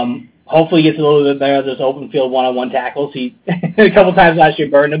 Hopefully he gets a little bit better at those open field one-on-one tackles. He a couple times last year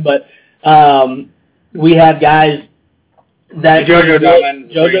burned him, but we have guys that JoJo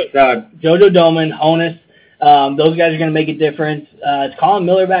Doman, Honus. Those guys are going to make a difference. Is Colin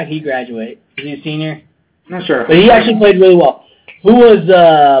Miller back? He graduate. Is he a senior? Not sure. But he actually played really well. Who was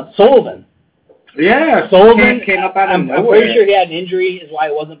Sullivan? Yeah, Sullivan came up out of nowhere. I'm pretty sure he had an injury, is why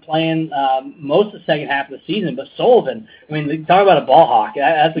he wasn't playing most of the second half of the season. But Sullivan, talk about a ball hawk.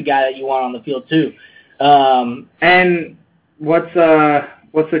 That's a guy that you want on the field too. And what's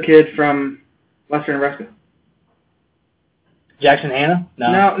the kid from Western Nebraska? Jackson Hanna?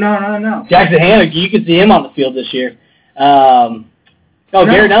 No. Jackson Hanna, you could see him on the field this year.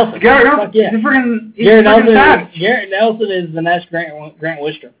 Garrett Nelson. Garrett Nelson. Yeah. Garrett Nelson is the next Grant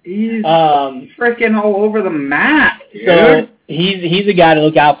Wistrom. He's freaking all over the map, dude. So he's a guy to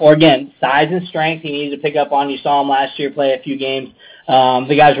look out for. Again, size and strength he needs to pick up on. You saw him last year play a few games.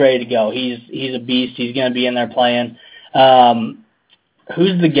 The guy's ready to go. He's a beast. He's going to be in there playing.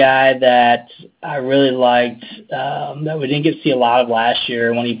 Who's the guy that I really liked that we didn't get to see a lot of last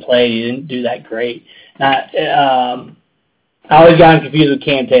year when he played? He didn't do that great. I always got him confused with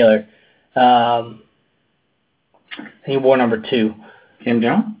Cam Taylor. He wore number 2. Cam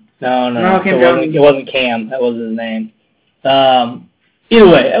Jones? No, it wasn't Cam. That wasn't his name. Either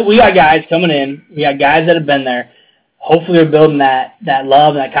way, we got guys coming in. We got guys that have been there. Hopefully they're building that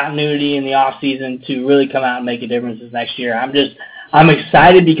love and that continuity in the off season to really come out and make a difference this next year. I'm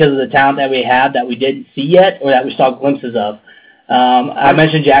excited because of the talent that we have that we didn't see yet or that we saw glimpses of. I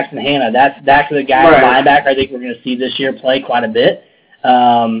mentioned Jackson Hanna. That's the guy, the linebacker, I think we're going to see this year play quite a bit.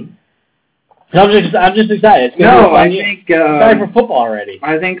 I'm just excited. I think excited for football already.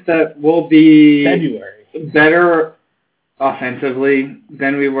 I think that we'll be February better offensively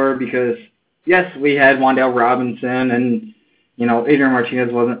than we were because, yes, we had Wan'Dale Robinson and, Adrian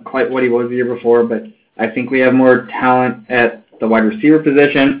Martinez wasn't quite what he was the year before, but I think we have more talent at the wide receiver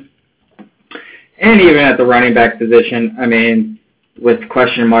position and even at the running back position. With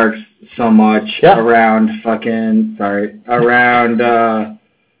question marks, so much around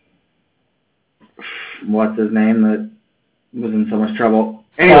what's his name that was in so much trouble.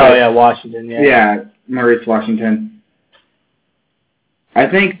 Anyway, Washington, Yeah, Maurice Washington. I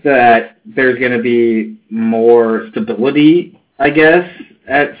think that there's going to be more stability, I guess,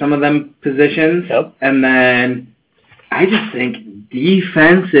 at some of them positions. Yep. And then I just think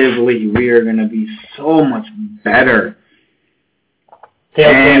defensively we are going to be so much better.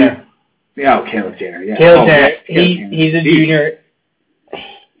 Caleb Tanner. Yeah, Caleb Tanner. Yeah. Caleb Tanner. He's a junior.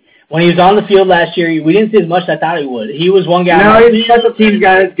 When he was on the field last year, we didn't see as much as I thought he would. He was one guy. No, he's a special teams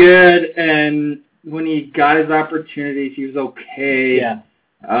guy is good, and when he got his opportunities, he was okay. Yeah.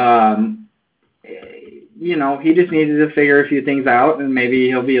 He just needed to figure a few things out, and maybe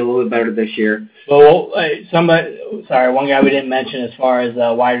he'll be a little bit better this year. Well, one guy we didn't mention as far as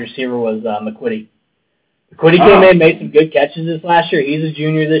wide receiver was McQuitty. McQuitty came in, made some good catches this last year. He's a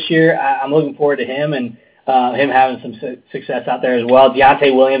junior this year. I'm looking forward to him and him having some success out there as well.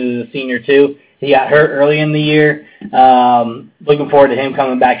 Deontay Williams is a senior too. He got hurt early in the year. Looking forward to him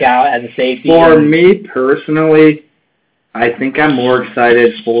coming back out as a safety. For me personally, I think I'm more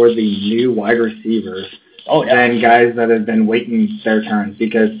excited for the new wide receivers than guys that have been waiting their turns,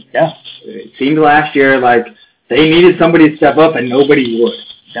 because it seemed last year like they needed somebody to step up and nobody would.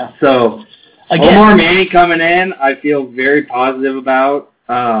 Yeah. So Omar Manning coming in, I feel very positive about.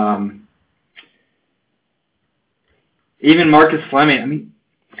 Even Marcus Fleming. I mean,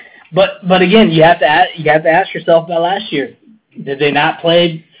 but again, you have to ask yourself about last year. Did they not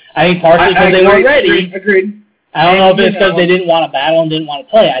play? I think partially because they weren't ready. Agreed. I don't know if it's because they didn't want to battle and didn't want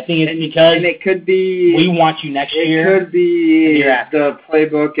to play. I think it's because it could be we want you next year. It could be the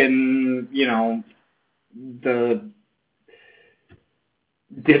playbook and the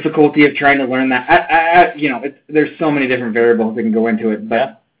difficulty of trying to learn that. There's so many different variables that can go into it,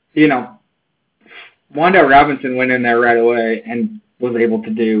 but Wan'Dale Robinson went in there right away and was able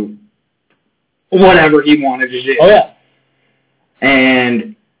to do whatever he wanted to do. Oh yeah.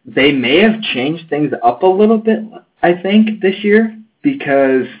 And they may have changed things up a little bit, I think, this year,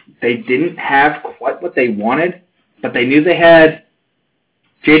 because they didn't have quite what they wanted, but they knew they had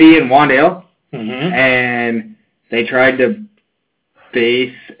JD and Wan'Dale, and they tried to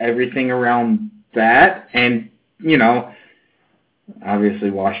base everything around that. And, obviously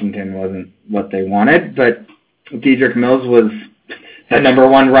Washington wasn't what they wanted, but Dedrick Mills was the number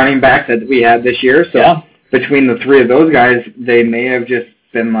one running back that we had this year. So between the three of those guys, they may have just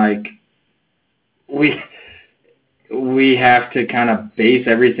been like, we have to kind of base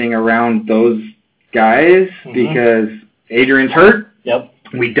everything around those guys because Adrian's hurt. Yep.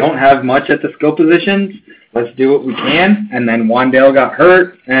 We don't have much at the skill positions. Let's do what we can. And then Wan'Dale got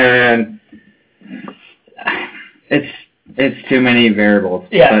hurt, and it's too many variables.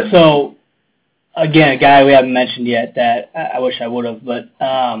 Yeah. So again, a guy we haven't mentioned yet that I wish I would have, but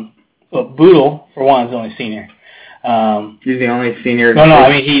Boodle, for one, is the only senior. He's the only senior. No, I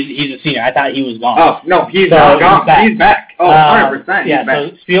mean he's a senior. I thought he was gone. Oh no, he's not gone. He's back. Oh, 100%. Yeah.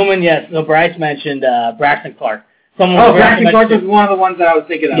 So Spielman, yes. So Bryce mentioned Braxton Clark. Braxton Clark was one of the ones that I was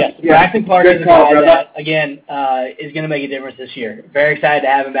thinking of. Yes, Braxton Clark is a guy that again is going to make a difference this year. Very excited to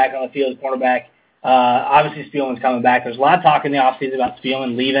have him back on the field as cornerback. Obviously Spielman's coming back. There's a lot of talk in the offseason about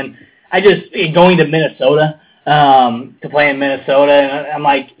Spielman leaving. Going to Minnesota to play in Minnesota, and I'm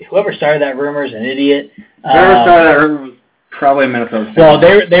like, whoever started that rumor is an idiot. Whoever started that rumor was probably Minnesota. Well,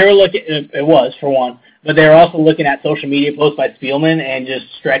 they were looking. It was for one, but they were also looking at social media posts by Spielman and just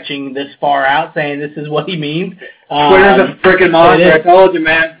stretching this far out, saying this is what he means. Twitter's a freaking monster. I told you,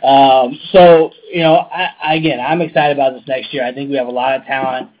 man. So I'm excited about this next year. I think we have a lot of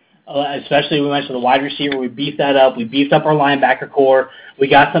talent. Especially we mentioned the wide receiver. We beefed that up. We beefed up our linebacker core. We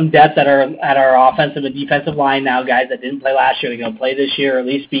got some depth at our offensive and defensive line now, guys that didn't play last year. They're going to play this year, or at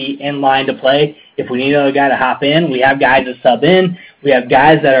least be in line to play. If we need another guy to hop in, we have guys to sub in. We have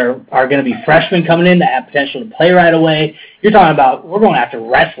guys that are going to be freshmen coming in that have potential to play right away. You're talking about we're going after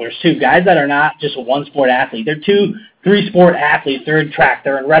wrestlers too, guys that are not just a one-sport athlete. They're 2-3-sport athletes. They're in track.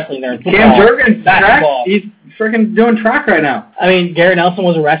 They're in wrestling. They're in football. Cam Jurgens, basketball. He's freaking doing track right now. I mean, Garrett Nelson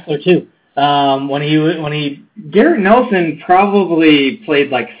was a wrestler too. Garrett Nelson probably played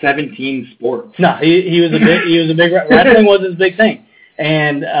like 17 sports. No, he was a big wrestling was his big thing,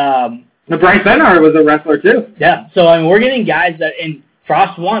 and Bryce Benhart was a wrestler too. Yeah, so I mean we're getting guys that and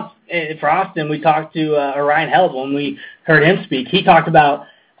Frost, and we talked to Ryan Held when we heard him speak. He talked about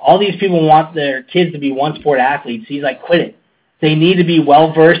all these people want their kids to be one sport athletes. He's like, quit it. They need to be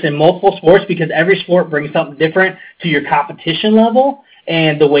well versed in multiple sports because every sport brings something different to your competition level.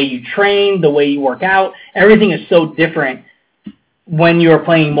 And the way you train, the way you work out, everything is so different when you're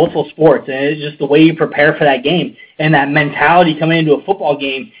playing multiple sports, and it's just the way you prepare for that game and that mentality coming into a football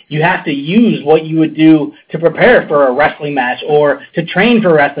game. You have to use what you would do to prepare for a wrestling match or to train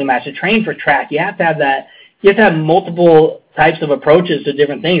for a wrestling match, to train for track. You have to have that. You have to have multiple types of approaches to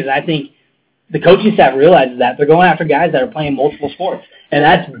different things, and I think the coaching staff realizes that. They're going after guys that are playing multiple sports, and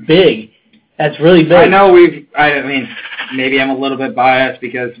that's big. That's really big. I know I mean, maybe I'm a little bit biased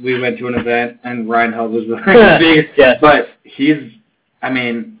because we went to an event and Ryan Held was the biggest. Yes. But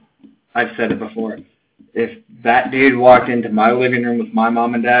I've said it before. If that dude walked into my living room with my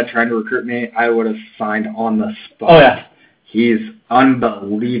mom and dad trying to recruit me, I would have signed on the spot. Oh, yeah. He's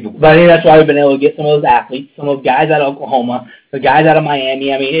unbelievable. But I think that's why we've been able to get some of those athletes, some of those guys out of Oklahoma, the guys out of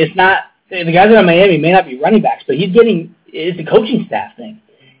Miami. I mean, it's not – the guys out of Miami may not be running backs, but it's a coaching staff thing.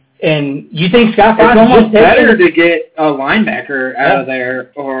 And you think Scott Frost is almost better to get a linebacker out of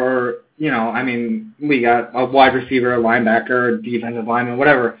there, or we got a wide receiver, a linebacker, a defensive lineman,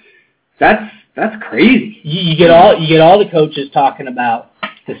 whatever. That's crazy. You get all the coaches talking about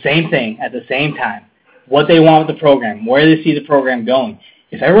the same thing at the same time, what they want with the program, where they see the program going.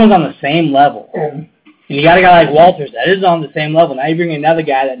 If everyone's on the same level, and you got a guy like Walters that is on the same level, now you bring another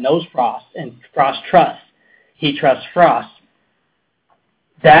guy that knows Frost and Frost trusts. He trusts Frost.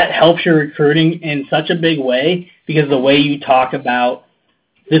 That helps your recruiting in such a big way because the way you talk about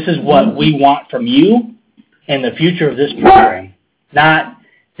this is what we want from you and the future of this program, not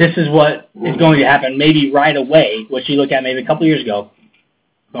this is what is going to happen maybe right away, which you look at maybe a couple years ago,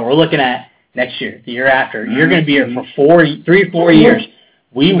 but we're looking at next year, the year after. You're going to be here for 3 or 4 years.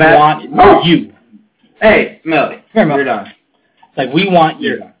 We want you. Hey, Millie, you're done. Like we want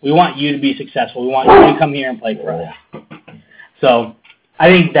you. We want you to be successful. We want you to come here and play for us. So I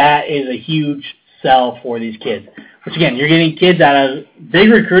think that is a huge sell for these kids. Which, again, you're getting kids out of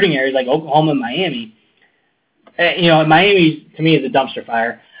big recruiting areas like Oklahoma and Miami. Miami, to me, is a dumpster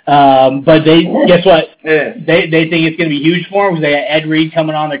fire. But guess what? They think it's going to be huge for them because they got Ed Reed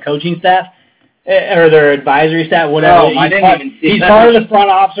coming on their coaching staff or their advisory staff, whatever. He's part of the front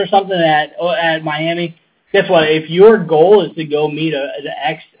office or something at Miami. Guess what? If your goal is to go meet an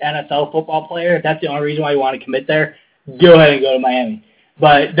ex-NFL football player, if that's the only reason why you want to commit there, go ahead and go to Miami.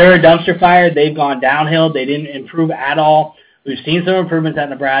 But they're a dumpster fire. They've gone downhill. They didn't improve at all. We've seen some improvements at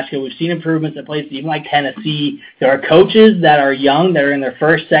Nebraska. We've seen improvements at places even like Tennessee. There are coaches that are young, that are in their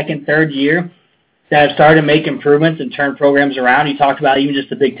first, second, third year, that have started to make improvements and turn programs around. You talked about even just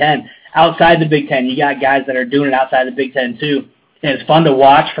the Big Ten. Outside the Big Ten, you got guys that are doing it outside the Big Ten too. And it's fun to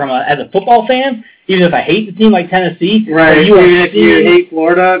watch as a football fan, even if I hate the team like Tennessee. Right, if you hate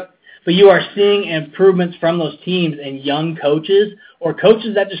Florida. But you are seeing improvements from those teams and young coaches or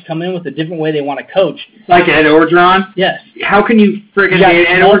coaches that just come in with a different way they want to coach. Like Ed Orgeron? Yes. How can you friggin' hate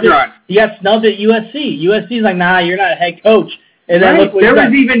Ed Orgeron? He got snubbed at USC. USC's like, nah, you're not a head coach. And then look what there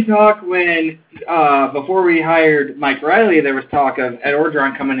was even talk when, before we hired Mike Riley, there was talk of Ed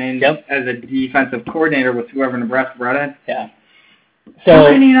Orgeron coming in as a defensive coordinator with whoever Nebraska brought in. Yeah. So, how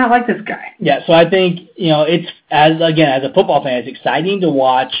can you not like this guy? Yeah, so I think, it's, as a football fan, it's exciting to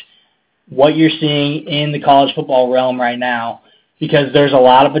watch what you're seeing in the college football realm right now because there's a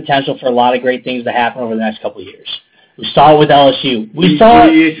lot of potential for a lot of great things to happen over the next couple of years. We saw it with LSU. You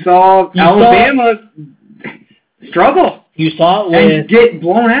saw Alabama struggle. You saw it with... And get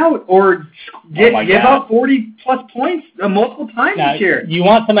blown out or give up 40-plus points multiple times this year. You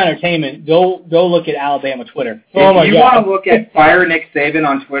want some entertainment, go look at Alabama Twitter. If you want to look at Fire Nick Saban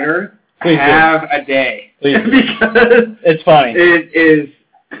on Twitter, have a day. Because it's funny. It is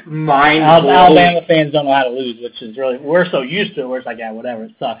mind-blowing. Alabama fans don't know how to lose, which is really... We're so used to it, where it's like, yeah, whatever,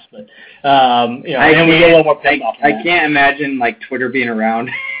 it sucks. But, and we get a little more paid off. I can't imagine, Twitter being around,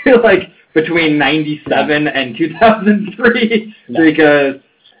 between 97 and 2003, because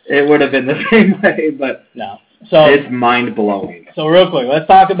it would have been the same way, but it's mind-blowing. So real quick, let's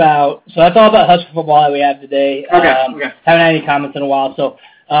talk about, that's all about Husker football that we have today. Okay. Haven't had any comments in a while. So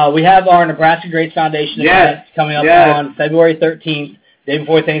we have our Nebraska Greats Foundation event coming up on February 13th, day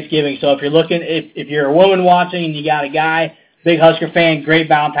before Thanksgiving. So if you're looking, if you're a woman watching and you got a guy, big Husker fan, great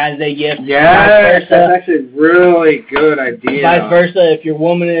Valentine's Day gift. Yeah, that's actually a really good idea. Vice versa, if your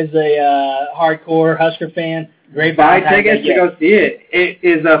woman is a hardcore Husker fan, great Valentine's Day gift. Buy tickets to go see it. It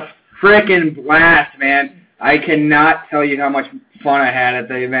is a frickin' blast, man. I cannot tell you how much fun I had at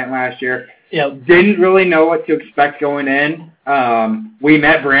the event last year. Didn't really know what to expect going in. We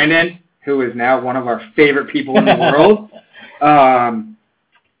met Brandon, who is now one of our favorite people in the world.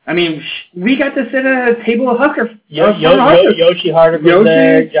 We got to sit at a table of Husker. Yoshi Harder was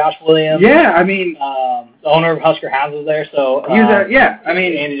there. Josh Williams. Yeah, the owner of Husker Hounds was there. So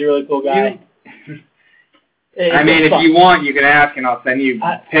Andy's a really cool guy. I mean, if you want, you can ask, and I'll send you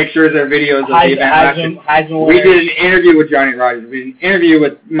pictures or videos of the event. We did an interview with Johnny Rodgers. We did an interview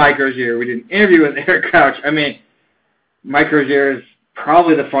with Mike Rozier. We did an interview with Eric Crouch. I mean, Mike Rozier is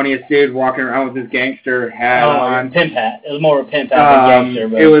probably the funniest dude walking around with his gangster hat on. Pimp hat. It was more of a pimp hat than gangster.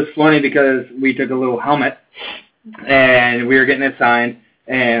 But it was funny because we took a little helmet, and we were getting it signed,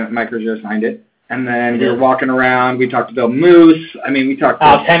 and Mike Rozier signed it. And then we were walking around. We talked to Bill Moose. I mean, we talked to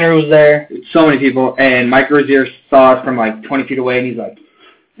Alex Henry was there. So many people. And Mike Rozier saw us from like 20 feet away, and he's like,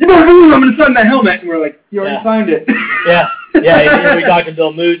 "You better move! I'm going to sign that helmet." And we're like, "You already signed it." Yeah. We talked to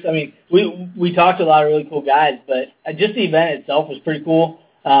Bill Moose. I mean, we talked to a lot of really cool guys, but just the event itself was pretty cool.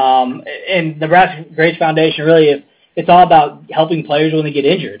 And the Nebraska Grace Foundation, really, it's all about helping players when they get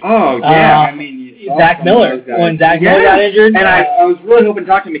injured. Oh, yeah. I mean, Zach Miller, when Zach Miller got injured. And I was really hoping to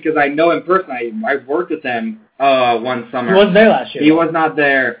talk to him because I know him personally. I've worked with him one summer. He wasn't there last year. He was not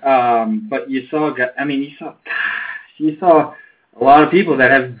there. But you saw a lot of people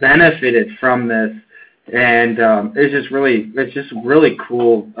that have benefited from this. And it's just a really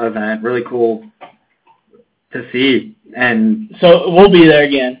cool event, really cool to see. And so we'll be there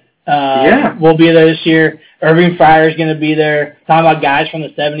again. We'll be there this year. Irving Fryer's going to be there. Talking about guys from the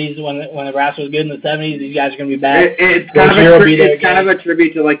 70s when Nebraska was good in the 70s, these guys are going to be back. It's kind of a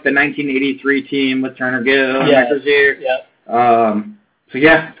tribute to like the 1983 team with Turner Gill and Mike Rozier. So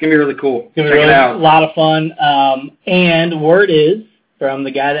yeah, it's going to be really cool. It's going to be a lot of fun. And word is from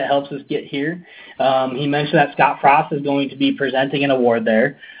the guy that helps us get here, he mentioned that Scott Frost is going to be presenting an award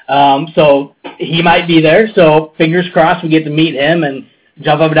there. So he might be there. So fingers crossed we get to meet him and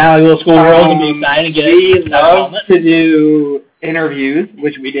jump up and down like little schoolgirls and be excited and get it. We love to do interviews,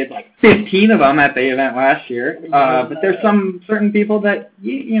 which we did like 15 of them at the event last year. But there's some certain people that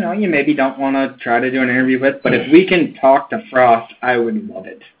you maybe don't want to try to do an interview with. But if we can talk to Frost, I would love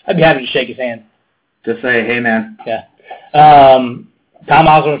it. I'd be happy to shake his hand. Just say, hey, man. Yeah. Tom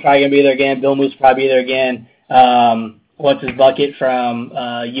Oswald is probably going to be there again. Bill Moose will probably be there again. What's his bucket from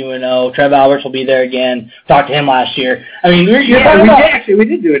UNO? Trev Alberts will be there again. Talked to him last year. I mean, we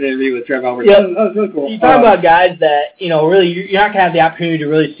did do an interview with Trev Alberts. Yep. That was really cool. You talk about guys that really you're not gonna have the opportunity to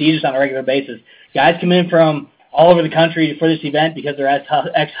really see just on a regular basis. Guys come in from all over the country for this event because they're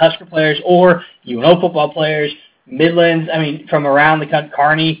ex-Husker players or UNO football players, Midlands. I mean, from around the country,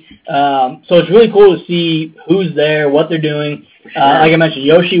 Kearney. So it's really cool to see who's there, what they're doing. Like I mentioned,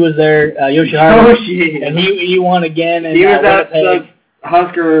 Yoshi was there. Yoshi Harvey, and he won again. And he was at the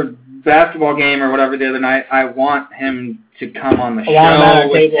Husker basketball game or whatever the other night. I want him to come on the show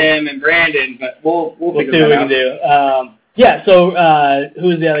with him and Brandon, but we'll figure see what that out. We can do. So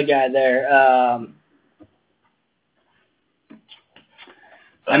who's the other guy there?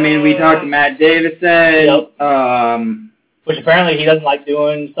 I mean, we talked to Matt Davison. Yep. Which apparently he doesn't like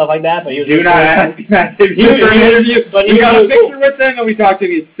doing stuff like that, but he was. Do not ask Matt Davison for an interview. But we got a picture with him and we talked to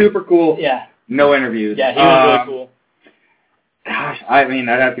him. He's super cool. Yeah. No interviews. Yeah, he was really cool. Gosh, I mean,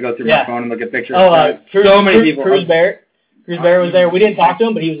 I'd have to go through my phone and look at pictures. So many people. Cruz Barrett. Cruz Barrett was there. We didn't talk to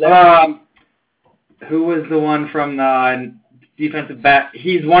him, but he was there. Who was the one from the defensive back?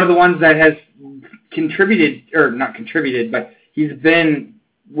 He's one of the ones that has contributed, or not contributed, but he's been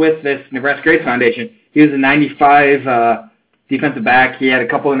with this Nebraska Grace Foundation. He was a 95 defensive back. He had a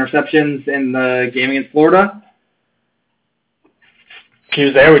couple interceptions in the game against Florida. He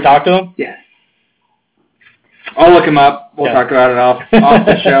was there. We talked to him? Yes. I'll look him up. We'll talk about it off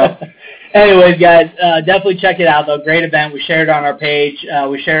the show. Anyways, guys, definitely check it out, though. Great event. We shared it on our page.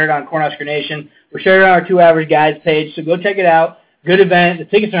 We shared it on Cornhusker Nation. We shared it on our Two Average Guys page, so go check it out. Good event. The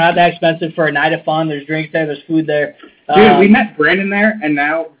tickets are not that expensive for a night of fun. There's drinks there. There's food there. Dude, we met Brandon there, and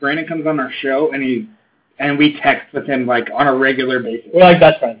now Brandon comes on our show, and we text with him like on a regular basis. We're like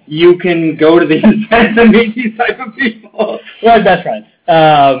best friends. You can go to these events and meet these type of people. We're like best friends.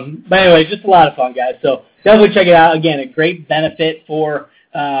 But anyway, just a lot of fun, guys. So definitely check it out. Again, a great benefit for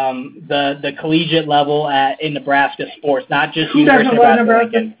the collegiate level in Nebraska sports, not just University of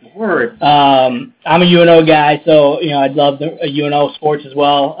Nebraska sports. I'm a UNO guy, so I'd love the UNO sports as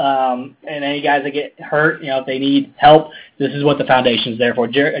well. And any guys that get hurt, if they need help, this is what the foundation's there for.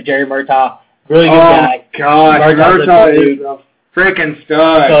 Jerry Murtaugh, really good guy. Oh God, Murtaugh is a freaking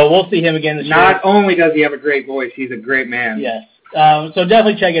stud. So we'll see him again this year. Not only does he have a great voice, he's a great man. Yes. So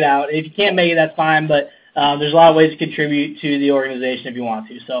definitely check it out. If you can't make it, that's fine, but there's a lot of ways to contribute to the organization if you want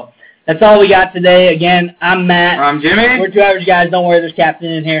to. So that's all we got today. Again, I'm Matt. I'm Jimmy. We're Two Average Guys. Don't worry, there's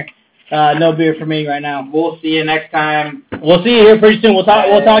Captain in here. No beer for me right now. We'll see you next time. We'll see you here pretty soon. We'll talk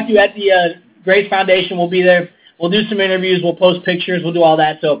to you at the Grace Foundation. We'll be there. We'll do some interviews. We'll post pictures. We'll do all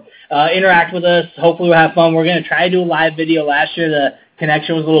that. So interact with us. Hopefully we'll have fun. We're going to try to do a live video last year. The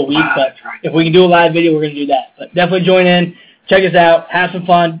connection was a little weak, but if we can do a live video, we're going to do that. But definitely join in, check us out, have some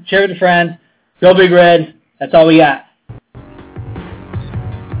fun, share with your friends, go Big Red. That's all we got.